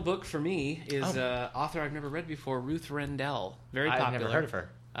 Final book for me is author I've never read before, Ruth Rendell. Very popular. I've never heard of her.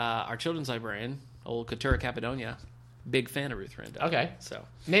 Our children's librarian, old Katura Cappadonia. Big fan of Ruth Rendell. Okay. So,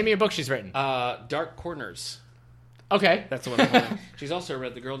 Name me a book she's written. Dark Corners. Okay. That's the one I'm holding. She's also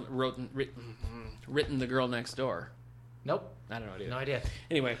read written The Girl Next Door. Nope. I don't know what it is. No idea.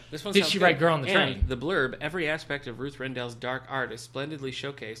 Anyway, this one Did sounds she good. write Girl on the And Train? the blurb, every aspect of Ruth Rendell's dark art is splendidly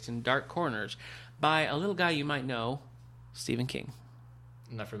showcased in Dark Corners by a little guy you might know, Stephen King.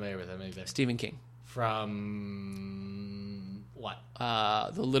 I'm not familiar with him either. Stephen King. From what?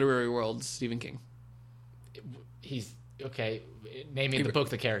 The literary world's Stephen King. He's okay. Name me the book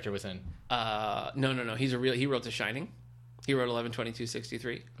the character was in. No. He wrote The Shining. He wrote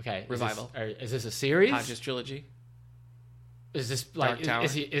 11/22/63. Okay. Revival. Is this a series? Hodges trilogy. Is this like Dark Tower.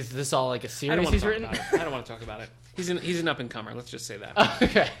 is this all like a I don't series want to he's talk written? about it. I don't want to talk about it. He's an up and comer. Let's just say that.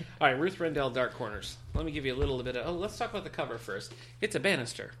 Okay. All right, Ruth Rendell, Dark Corners. Let me give you a little bit of. Oh, let's talk about the cover first. It's a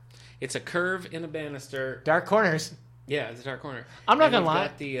banister. It's a curve in a banister. Dark Corners. Yeah, it's a dark corner. I'm not And gonna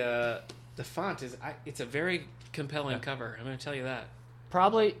you've lie. got the font is. It's a very compelling cover. I'm going to tell you that.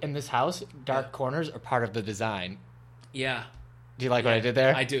 Probably in this house, dark corners are part of the design. Yeah, Do you like what I did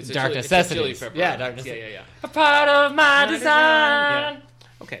there? I do. It's a dark chili- it's a chili necessities. pepper. Yeah, dark Yeah. necessities. A part of my design. Yeah.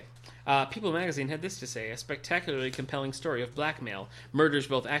 Okay. People magazine had this to say: a spectacularly compelling story of blackmail, murders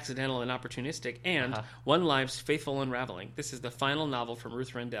both accidental and opportunistic, and one life's faithful unraveling. This is the final novel from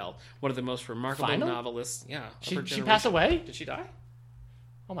Ruth Rendell, one of the most remarkable Final? novelists. Yeah. of She her passed generation. away? Did she die?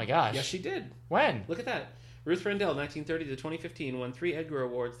 Oh my gosh. Yes, she did. When? Look at that. Ruth Rendell, 1930 to 2015, won 3 Edgar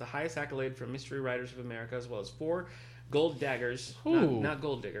Awards, the highest accolade from Mystery Writers of America, as well as 4 Gold Daggers, Ooh. not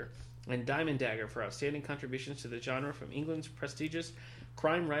Gold Digger, and Diamond Dagger for outstanding contributions to the genre from England's prestigious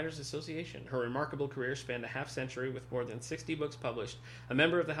Crime Writers Association. Her remarkable career spanned a half-century with more than 60 books published. A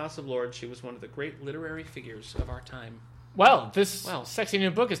member of the House of Lords, she was one of the great literary figures of our time. Well, this Well. sexy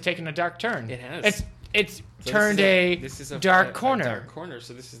new book has taken a dark turn. It has. It's So turned this is a dark corner. A dark corner.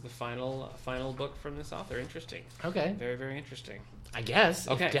 So this is the final book from this author. Interesting. Okay. Very, very interesting. I guess.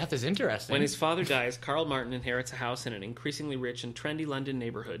 Okay. If death is interesting. When his father dies, Carl Martin inherits a house in an increasingly rich and trendy London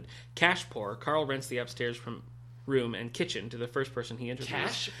neighborhood. Cash poor, Carl rents the upstairs room and kitchen to the first person he introduces.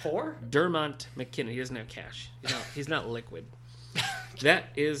 Cash poor? Dermont McKinnon. He doesn't have cash. He's not liquid. That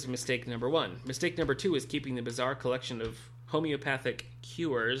is mistake number 1. Mistake number 2 is keeping the bizarre collection of homeopathic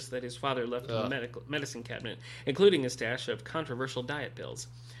cures that his father left in the medicine cabinet, including a stash of controversial diet pills.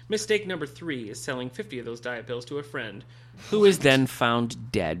 Mistake number 3 is selling 50 of those diet pills to a friend, who is then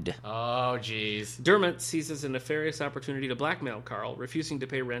found dead. Oh, jeez. Dermot seizes a nefarious opportunity to blackmail Carl, refusing to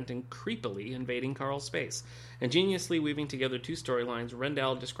pay rent and creepily invading Carl's space. Ingeniously weaving together 2 storylines,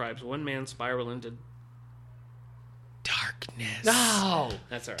 Rendell describes one man's spiral into darkness. No!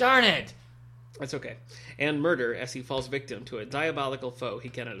 That's all right. Darn it! That's okay. And murder as he falls victim to a diabolical foe he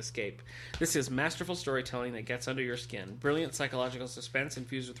cannot escape. This is masterful storytelling that gets under your skin. Brilliant psychological suspense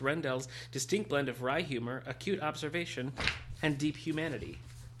infused with Rendell's distinct blend of wry humor, acute observation, and deep humanity.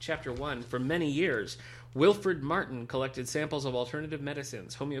 Chapter 1. For many years, Wilfred Martin collected samples of alternative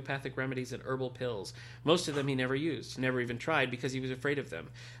medicines, homeopathic remedies, and herbal pills. Most of them he never used, never even tried because he was afraid of them.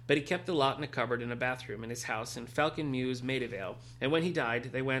 But he kept the lot in a cupboard in a bathroom in his house in Falcon Mews, Maidavale, and when he died,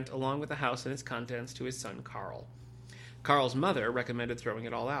 they went, along with the house and its contents, to his son Carl. Carl's mother recommended throwing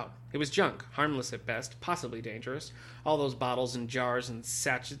it all out. It was junk, harmless at best, possibly dangerous. All those bottles and jars and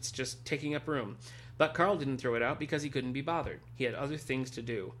sachets just taking up room. But Carl didn't throw it out because he couldn't be bothered. He had other things to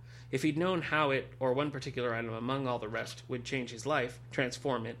do. If he'd known how it, or one particular item among all the rest, would change his life,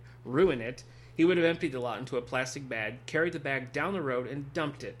 transform it, ruin it, he would have emptied the lot into a plastic bag, carried the bag down the road, and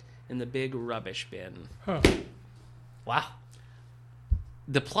dumped it in the big rubbish bin. Huh. Wow.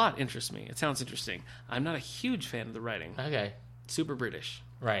 The plot interests me. It sounds interesting. I'm not a huge fan of the writing. Okay. Super British.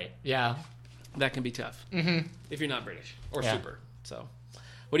 Right. Yeah. That can be tough. If you're not British. Or Yeah. super. So,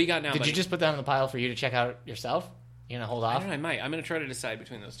 what do you got now, Did buddy? you just put that on the pile for you to check out yourself? You gonna hold I off? don't know, I might. I'm going to try to decide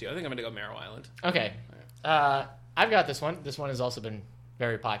between those two. I think I'm going to go Marrow Island. Okay. I've got this one. This one has also been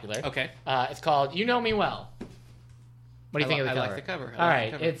very popular. Okay. It's called "You Know Me Well." What do you think of the cover? I like the cover. All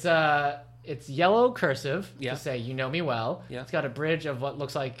right. It's yellow cursive Yeah. to say "You Know Me Well." Yeah. It's got a bridge of what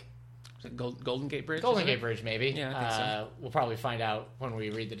looks like Is it Golden Gate Bridge? Golden is it? Gate Bridge, maybe. Yeah, I think so. We'll probably find out when we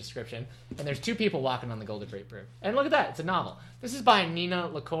read the description. And there's two people walking on the Golden Gate Bridge. And look at that. It's a novel. This is by Nina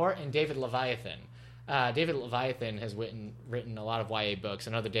LaCour and David Leviathan. David Leviathan has written a lot of YA books.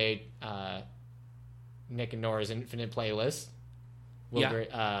 Another day, Nick and Nora's Infinite Playlist.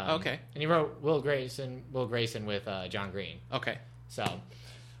 Yeah. Okay. And he wrote Will Grayson with John Green. Okay. So,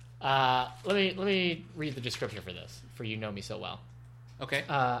 let me read the description for this, for You Know Me So Well. Okay.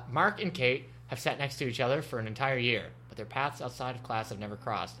 Mark and Kate have sat next to each other for an entire year, but their paths outside of class have never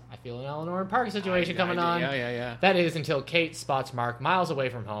crossed. I feel an Eleanor and Park situation coming on. Yeah. That is until Kate spots Mark miles away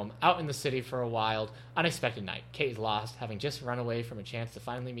from home, out in the city for a wild, unexpected night. Kate is lost, having just run away from a chance to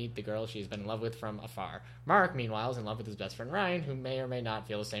finally meet the girl she has been in love with from afar. Mark, meanwhile, is in love with his best friend Ryan, who may or may not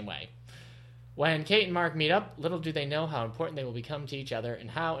feel the same way. When Kate and Mark meet up, little do they know how important they will become to each other and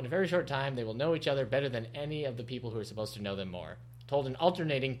how, in a very short time, they will know each other better than any of the people who are supposed to know them more. Told in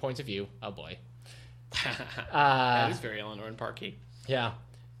alternating points of view. Oh, boy. That is very Eleanor and Parky. Yeah.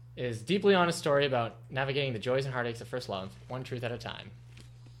 It is a deeply honest story about navigating the joys and heartaches of first love, one truth at a time.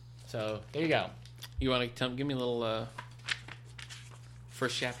 So, there you go. You want to give me a little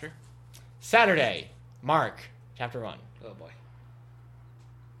first chapter? Saturday, Mark, chapter 1. Oh, boy.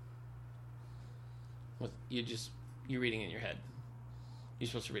 You're reading in your head. You're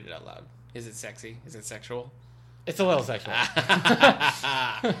supposed to read it out loud. Is it sexy? Is it sexual? It's a little sexual.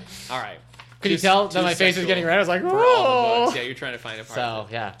 All right. Could you tell that my face is getting red? I was like, For all the whoa! books. Yeah, you're trying to find a part So, of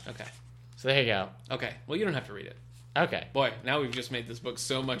it. yeah. Okay. So there you go. Okay. Well, you don't have to read it. Okay. Boy, now we've just made this book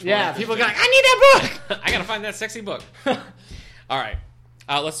so much more Yeah, people interesting. go, I need that book! I gotta find that sexy book. All right.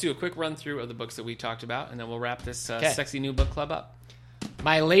 Let's do a quick run through of the books that we talked about, and then we'll wrap this sexy new book club up.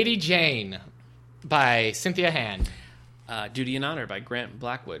 My Lady Jane by Cynthia Han. Duty and Honor by Grant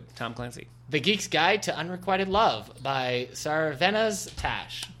Blackwood, Tom Clancy. The Geek's Guide to Unrequited Love by Sarvenas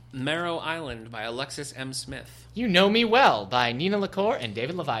Tash. Marrow Island by Alexis M. Smith. You Know Me Well by Nina LaCour and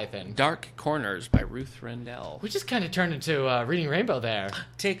David Leviathan. Dark Corners by Ruth Rendell. We just kind of turned into Reading Rainbow there.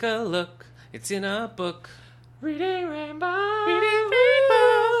 Take a look. It's in a book. Reading Rainbow. Reading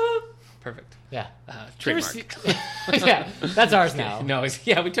Rainbow. Perfect. Yeah. Trademark. Yeah, that's ours now. No,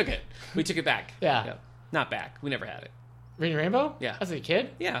 yeah, we took it. We took it back. Yeah. Yep. Not back. We never had it. Reading Rainbow? Yeah. As a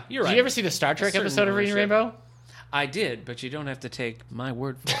kid? Yeah, you're right. Did you ever see the Star Trek A certain episode of Reading ownership. Rainbow? I did, but you don't have to take my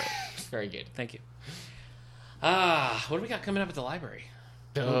word for it. Very good. Thank you. What do we got coming up at the library?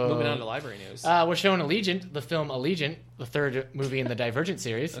 Moving on to library news. We're showing Allegiant, the film Allegiant, the third movie in the Divergent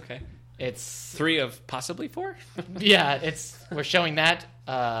series. Okay. It's 3 of possibly 4? yeah, we're showing that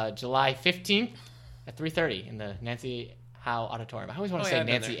July 15th at 3:30 in the Nancy Howe Auditorium. I always want to say I've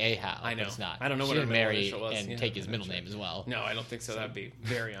been Nancy there. A. Howe, I know. but it's not. I don't know She what her didn't middle marry initial was. and Yeah, take his I'm middle not name as well. No, I don't think so. That'd be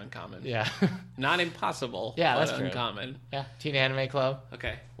very uncommon. Yeah. Not impossible, Yeah, but that's true. uncommon. Yeah, Teen Anime Club.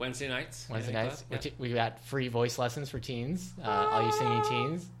 Okay. Wednesday nights. Wednesday Anime nights. Club? Yeah. We got free voice lessons for teens. All you singing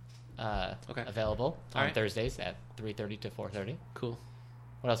teens. Okay. Available All on right. Thursdays at 3:30 to 4:30. Cool.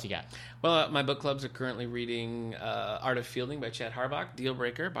 What else you got? Well, my book clubs are currently reading Art of Fielding by Chad Harbach, Deal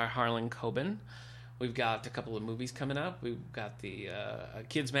Breaker by Harlan Coben. We've got a couple of movies coming up. We've got the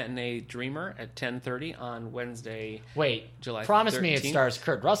Kids Matinee Dreamer at 10:30 on Wednesday. Wait, July promise me it 13th. stars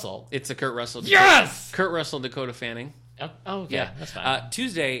Kurt Russell. It's a Kurt Russell. Yes! Kurt Russell, Dakota Fanning. Oh okay. Yeah, That's fine.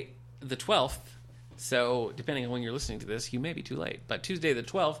 Tuesday the 12th. So depending on when you're listening to this, you may be too late. But Tuesday the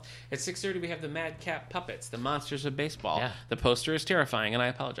 12th at 6:30, we have the Madcap Puppets, the Monsters of Baseball. Yeah. The poster is terrifying, and I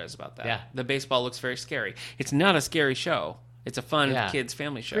apologize about that. Yeah. The baseball looks very scary. It's not a scary show. It's a fun Yeah. kids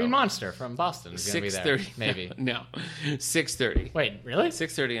family show. Green Monster from Boston is going to be there. 6:30. Maybe. No, 6:30. Wait, really?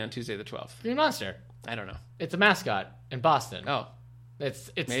 6:30 on Tuesday the 12th. Green Monster. I don't know. It's a mascot in Boston. Oh,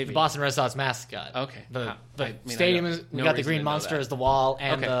 It's Maybe. the Boston Red Sox mascot. Okay. The I mean, stadium I is got we no got the reason green to know monster that. as the wall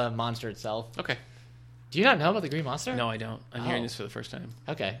and Okay. the monster itself. okay. Do you not know about the green monster? No, I don't. I'm hearing Oh. this for the first time.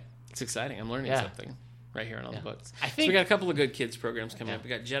 Okay. It's exciting. I'm learning Yeah. something. right here on all the books. I So think we got a couple of good kids programs coming Yeah. up. We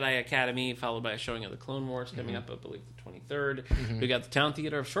got Jedi Academy, followed by a showing of the Clone Wars coming up, I believe, the 23rd. We got the Town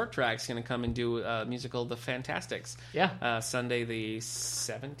Theater of Short Tracks going to come and do a musical, The Fantastics. Yeah. Sunday the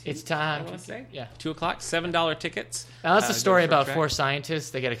 17th. It's time I want to- to say. yeah. 2 o'clock, $7 tickets. Now that's a Go to story Short about Track. 4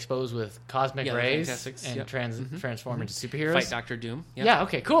 scientists. They get exposed with cosmic Yeah, the rays Fantastics, and yep. transform into superheroes. Fight Doctor Doom. Yep. Yeah.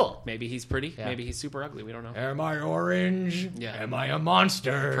 Okay. Cool. Maybe he's pretty. Yeah. Maybe he's super ugly. We don't know. Am I orange? Yeah. Am I a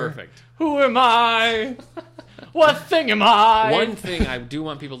monster? Perfect. Who am I? What thing am I? One thing I do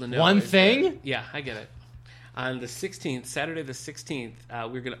want people to know. One is thing? that- yeah, I get it. On the 16th, Saturday the 16th,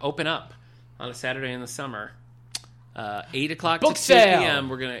 we're going to open up on a Saturday in the summer. 8 o'clock Book to 2 sale. p.m.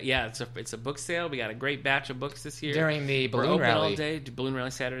 We're gonna it's a book sale. We got a great batch of books this year. During the We're balloon open rally. all day. Balloon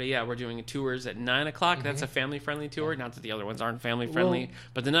rally Saturday. Yeah, we're doing tours at 9 o'clock. That's a family friendly tour. Not that the other ones aren't family friendly,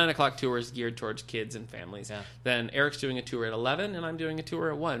 but the 9 o'clock tour is geared towards kids and families. Yeah. Then Eric's doing a tour at 11, and I'm doing a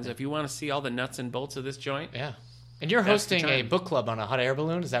tour at 1. So if you want to see all the nuts and bolts of this joint, Yeah. And you're That's the hosting a time. book club on a hot air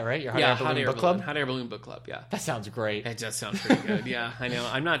balloon. Is that right? Your hot yeah, air balloon book club. Hot air balloon book club. Yeah. That sounds great. It does sound pretty good. Yeah, I know.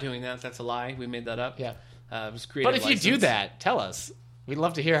 I'm not doing that. That's a lie. We made that up. Yeah. It was creative But if you do license. that, tell us. We'd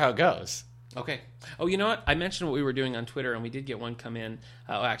love to hear how it goes. Okay. Oh, you know what? I mentioned what we were doing on Twitter, and we did get one come in.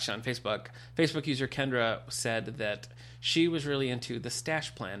 Actually, on Facebook. Facebook user Kendra said that she was really into The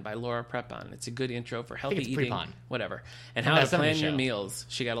Stash Plan by Laura Prepon. It's a good intro for healthy it's eating, Prepon. whatever, and From how that to plan 70s your show. meals.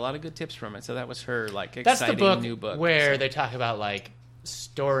 She got a lot of good tips from it, so that was her That's exciting the book new book. where So- they talk about like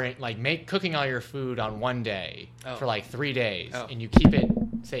storing, like cooking all your food on one day Oh. for like 3 days, Oh. and you keep it,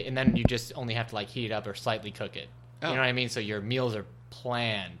 and then you just only have to like heat it up or slightly cook it. Oh. You know what I mean? So your meals are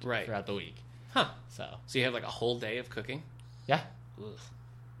planned Right. throughout the week. Huh. So So you have like a whole day of cooking? yeah. Ugh.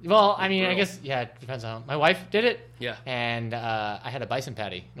 Well, I mean, I brutal. guess it depends on. My wife did it, Yeah. and I had a bison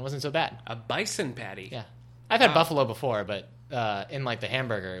patty. And it wasn't so bad. A bison patty. Yeah, I've had Wow. buffalo before, but in like the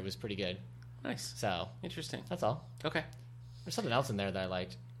hamburger, it was pretty good. Nice. So Interesting. that's all. Okay. There's something else in there that I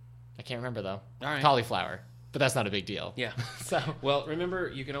liked. I can't remember though. All right. Cauliflower, but that's not a big deal. Yeah. So Well, remember,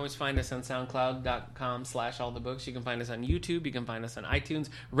 you can always find us on SoundCloud.com/allthebooks. You can find us on YouTube. You can find us on iTunes.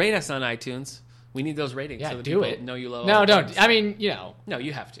 Rate us on iTunes. We need those ratings yeah, so that do people it. know you love No, all the don't. books. I mean, you know, No,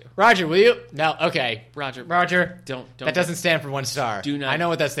 you have to. Roger, will you? No. Okay, Roger, Roger. don't That doesn't stand for 1 star. Do not- I know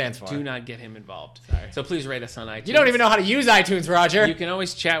what that stands for. do not get him involved. Sorry. So please rate us on iTunes. You don't even know how to use iTunes, Roger. You can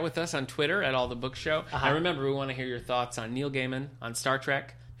always chat with us on Twitter at All the Book Show. Uh-huh. And remember, we want to hear your thoughts on Neil Gaiman, on Star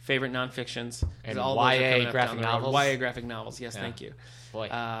Trek, favorite nonfictions, And all those are YA coming up graphic down the road. novels. YA graphic novels. Yes, Yeah. thank you. Boy.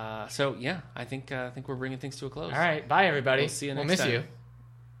 So yeah, I think we're bringing things to a close. All right. Bye, everybody. We'll see you We'll next miss time. you.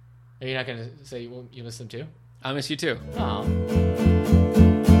 Are you not going to say you miss them too? I miss you too.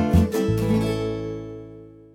 Oh.